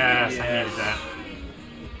 Everyone. Yes, I needed that.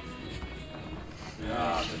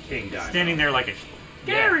 Ah, the king died. Standing there like a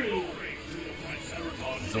Gary.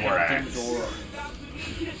 Zorax. Zora.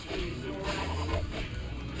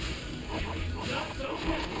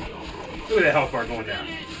 Look at that health bar going down.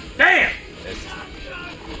 Damn! Missed.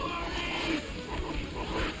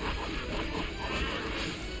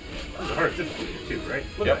 That was a hard difficulty too, right?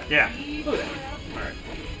 Look Yep. at Yeah. that. Look at that. Alright.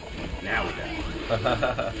 Now we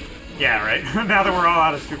die. Yeah, right. Now that we're all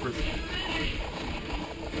out of supers.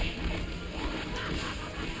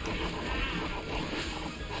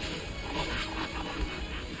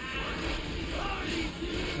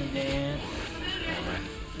 Dance.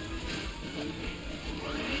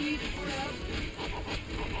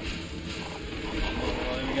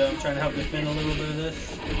 Oh, there we go. I'm trying to help defend a little bit of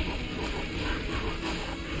this.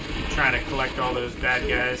 Trying to collect all those bad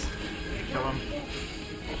guys. Kill them.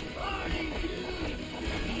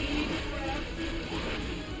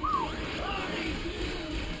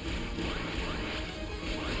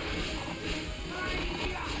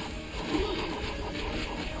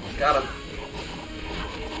 Got him.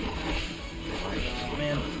 Oh,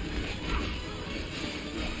 man.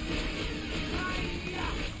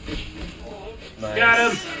 Nice. Got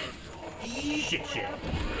him! Shit.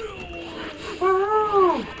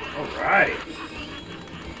 Alright.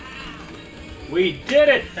 We did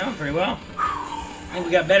it! That went pretty well. I think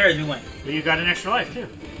we got better as we went. But you got an extra life, too.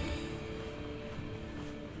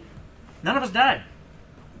 None of us died.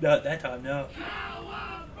 Not that time, no.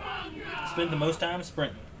 Spend the most time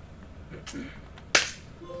sprinting.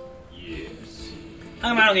 Yes. How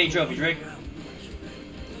come I don't get any trophies, Rick?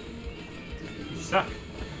 You suck.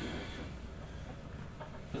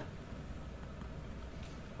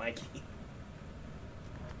 Mikey.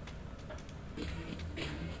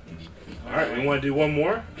 Alright, we want to do one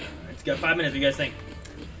more? It's got 5 minutes. What do you guys think?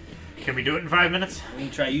 Can we do it in 5 minutes? We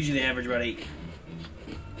can try. Usually they average about 8.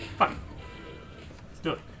 Fuck it. Let's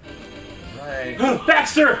do it. Right.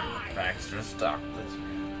 Baxter! Baxter stuck.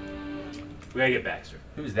 We gotta get Baxter.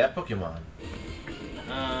 Who's that Pokemon?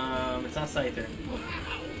 It's not Scyther.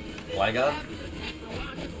 Flygon?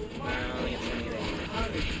 I don't think it's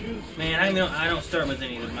anything. Man, I don't start with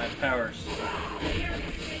any of my powers.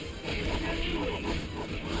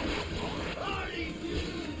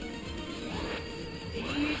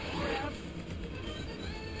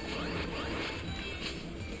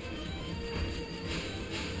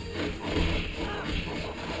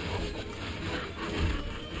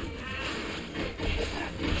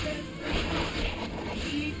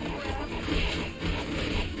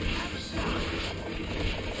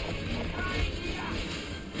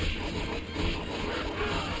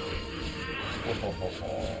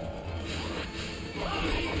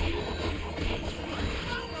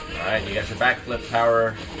 Alright, you got your backflip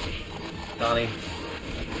power, Donnie.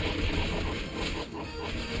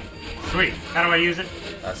 Sweet. How do I use it?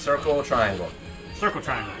 Circle, triangle. Circle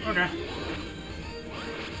triangle. Okay.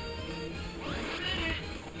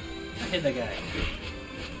 hit that guy.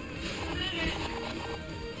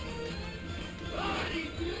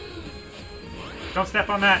 Don't step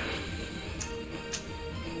on that.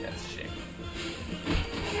 That's a shame.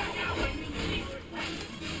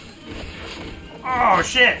 Oh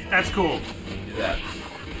shit, that's cool. You can do that.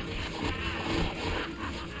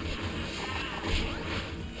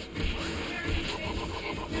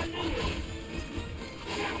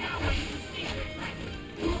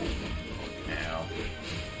 Ow.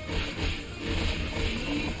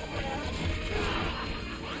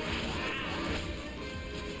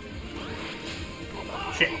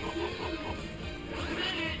 Shit.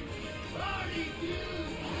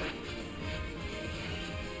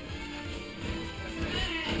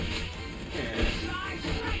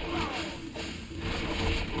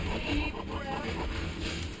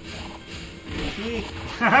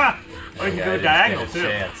 Haha! Or you can go diagonal too.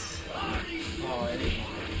 Chance. Oh, Eddie.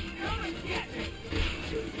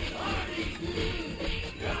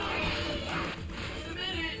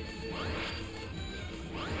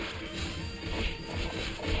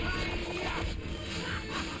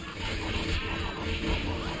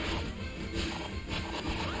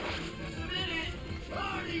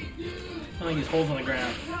 I think there's holes on the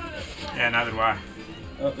ground. Yeah, neither do I.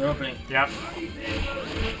 Oh, they're opening. Yep.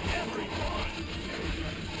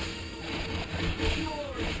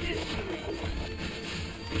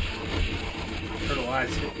 Turtle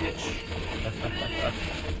eyes hit itch.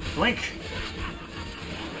 Blink.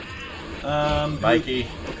 Mikey.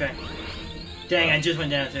 Okay. Dang, I just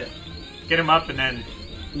went down too. Get him up and then.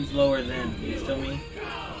 Who's lower than? Still me?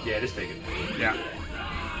 Yeah, just take it. Yeah.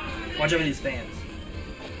 Watch out for these fans.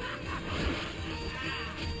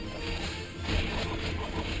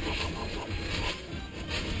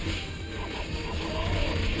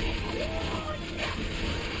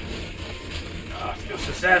 Ah, it feels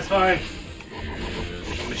so satisfying.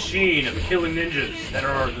 A machine of killing ninjas that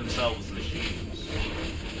are themselves machines.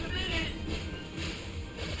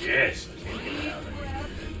 Yes.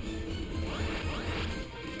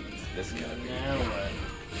 This guy. Now what?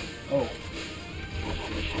 Oh.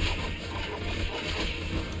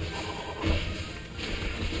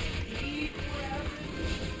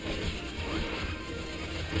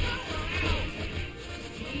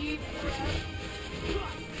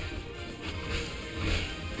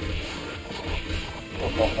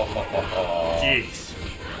 Jeez.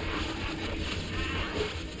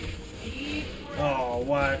 Oh,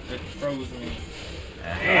 what? It froze me.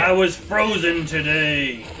 Man. I was frozen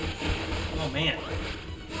today. Oh, man.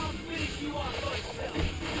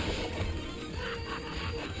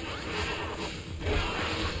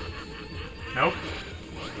 Nope.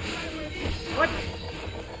 What?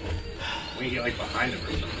 We can get like behind him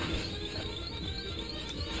or something.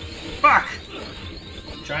 Fuck!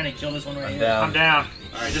 I'm trying to kill this one right I'm here. down. I'm down.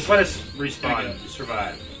 Alright, just let us respawn.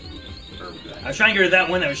 Survive. Or, I was trying to get rid of that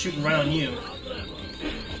one that was shooting right on you.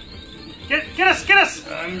 Get us! Get us!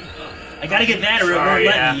 I gotta get that or it won't Sorry,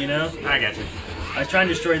 let yeah. me, you know? I got you. I was trying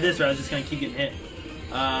to destroy this, but I was just gonna keep getting hit.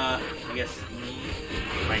 I guess me.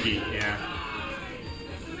 Mikey, yeah.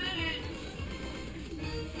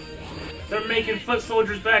 they're making foot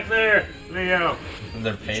soldiers back there. Leo,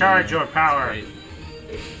 They're painting charge them. your power. Great.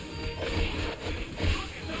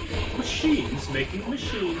 Machines making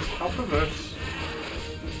machines. How perverse.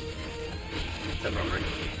 Is that not right?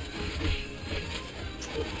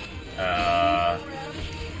 I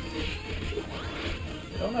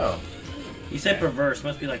don't know. You said perverse.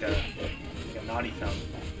 Must be like a naughty fountain.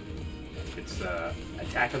 It's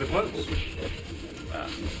Attack of the Clones. That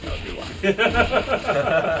would be why.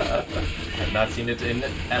 I've not seen it in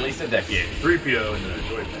at least a decade. 3PO in the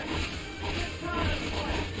droid pack.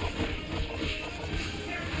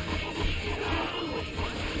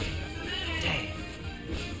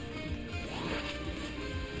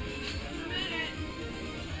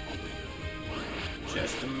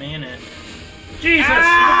 Just a minute. Jesus! Ah!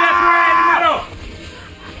 The death ray in the middle!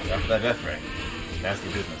 After that death ray. Nasty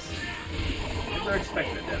business. Never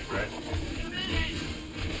expected a death, right?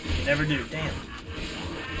 You never do. Damn.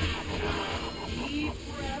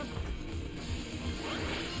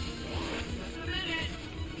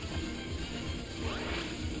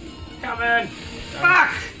 Coming!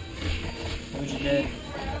 Fuck! Who's you dead?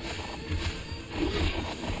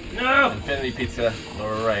 No! Infinity Pizza,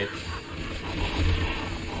 lower right.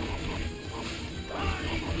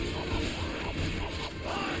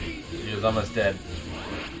 He was almost dead.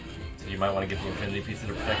 So you might want to get the Infinity Pizza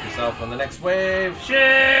to protect yourself on the next wave.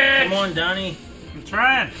 Shit! Come on, Donnie. I'm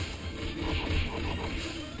trying.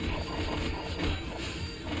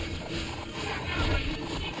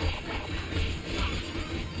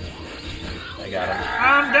 I got him.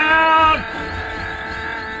 I'm down!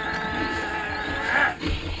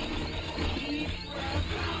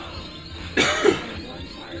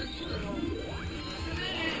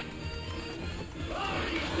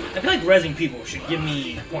 I feel like rezzing people should give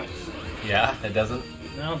me points. Yeah, it doesn't.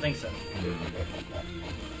 I don't think so.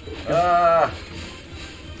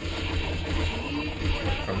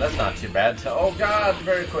 From that's not too bad to oh god,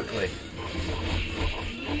 very quickly.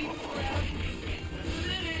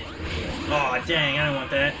 Oh dang, I don't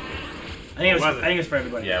want that. I think it was for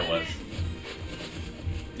everybody. Yeah, it was.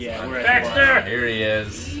 Yeah, we're at Baxter! Here he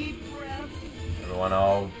is. Everyone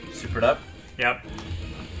all supered up. Yep.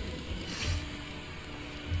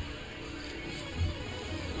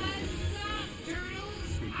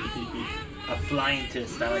 a flying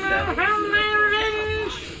twist. I like that.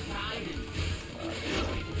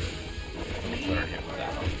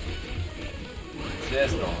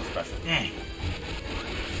 Just normal special. Dang.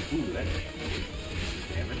 Ooh, that's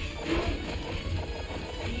damage.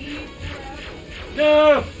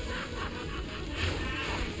 No!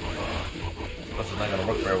 This is not going to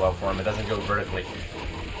work very well for him. It doesn't go vertically.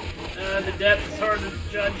 The depth is hard to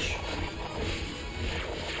judge.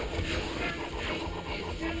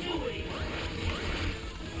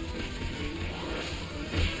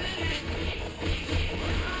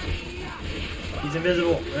 He's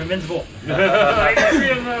invisible. We're invincible. I can see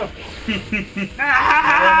him though. Oh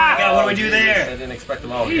my god, what do we do I there? didn't expect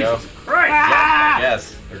them all to go. Christ! Yeah, I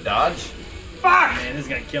guess. Or dodge. Fuck! Man, this is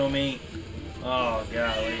gonna kill me. Oh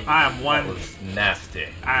golly. I am That one. was nasty.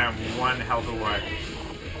 I am one health away.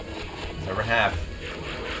 It's over half.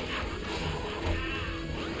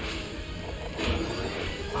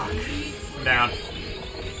 I'm down.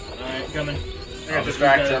 Alright, coming. I'll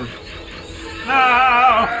distract him. No!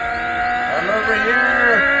 I'm over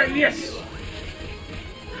here! Yes!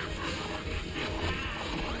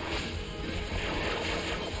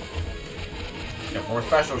 Got more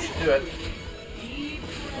special. Should do it.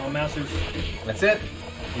 Oh, Mousers. That's it.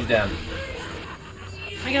 He's down.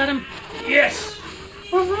 I got him. Yes!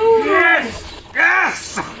 Yes!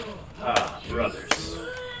 Yes! Ah, brothers.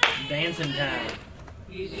 Dancing time.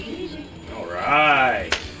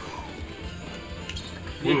 Alright.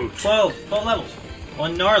 Ooh. 12 levels.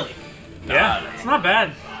 One gnarly. Yeah, it's not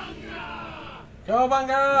bad.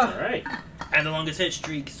 Cowabunga! Alright. And the longest hit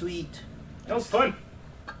streak. Sweet. That was fun.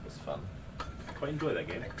 It was fun. Quite enjoy that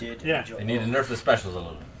game. Did Yeah. enjoy. They need to nerf the specials a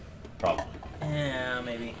little. Probably. Yeah,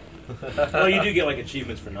 maybe. Well, you do get like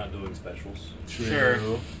achievements for not doing specials. Sure.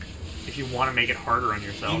 If you want to make it harder on You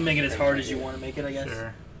yourself. can make it as hard as you want to make it, I guess.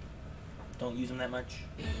 Sure. Don't use them that much.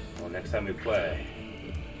 Well, next time we play,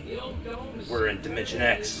 we're in Dimension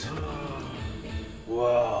X.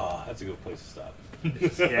 Whoa, that's a good place to stop.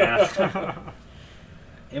 Yeah.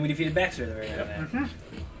 And we defeated Baxter at the very end of Yep. that.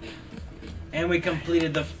 And we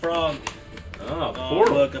completed the frog. Oh, Oh,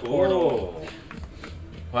 portal. look, a portal.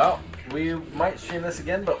 Well, we might stream this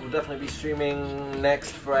again, but we'll definitely be streaming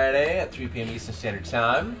next Friday at 3 p.m. Eastern Standard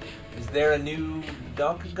Time. Is there a new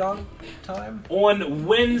Donkey Kong time? On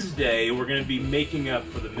Wednesday, we're going to be making up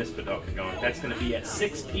for the Misfit Donkey Kong. That's going to be at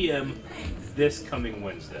 6 p.m. this coming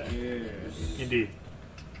Wednesday. Yes. Indeed.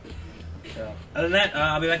 So, other than that,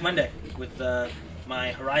 I'll be back Monday with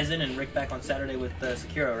my Horizon and Rick back on Saturday with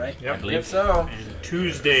Sekiro, right? I Yep. believe so. And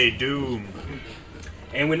Tuesday, Doom.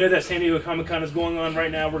 And we know that San Diego Comic-Con is going on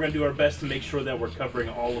right now. We're going to do our best to make sure that we're covering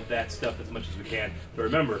all of that stuff as much as we can. But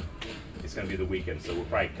remember, it's going to be the weekend, so we'll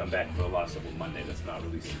probably come back for a lot of stuff on Monday that's not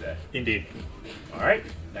released today. Indeed. All right,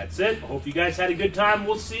 that's it. Hope you guys had a good time.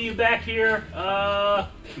 We'll see you back here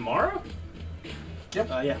tomorrow.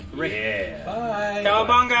 Yeah, Rick. Yeah. Bye.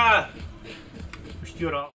 Cowabunga! We should do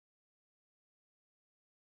it all.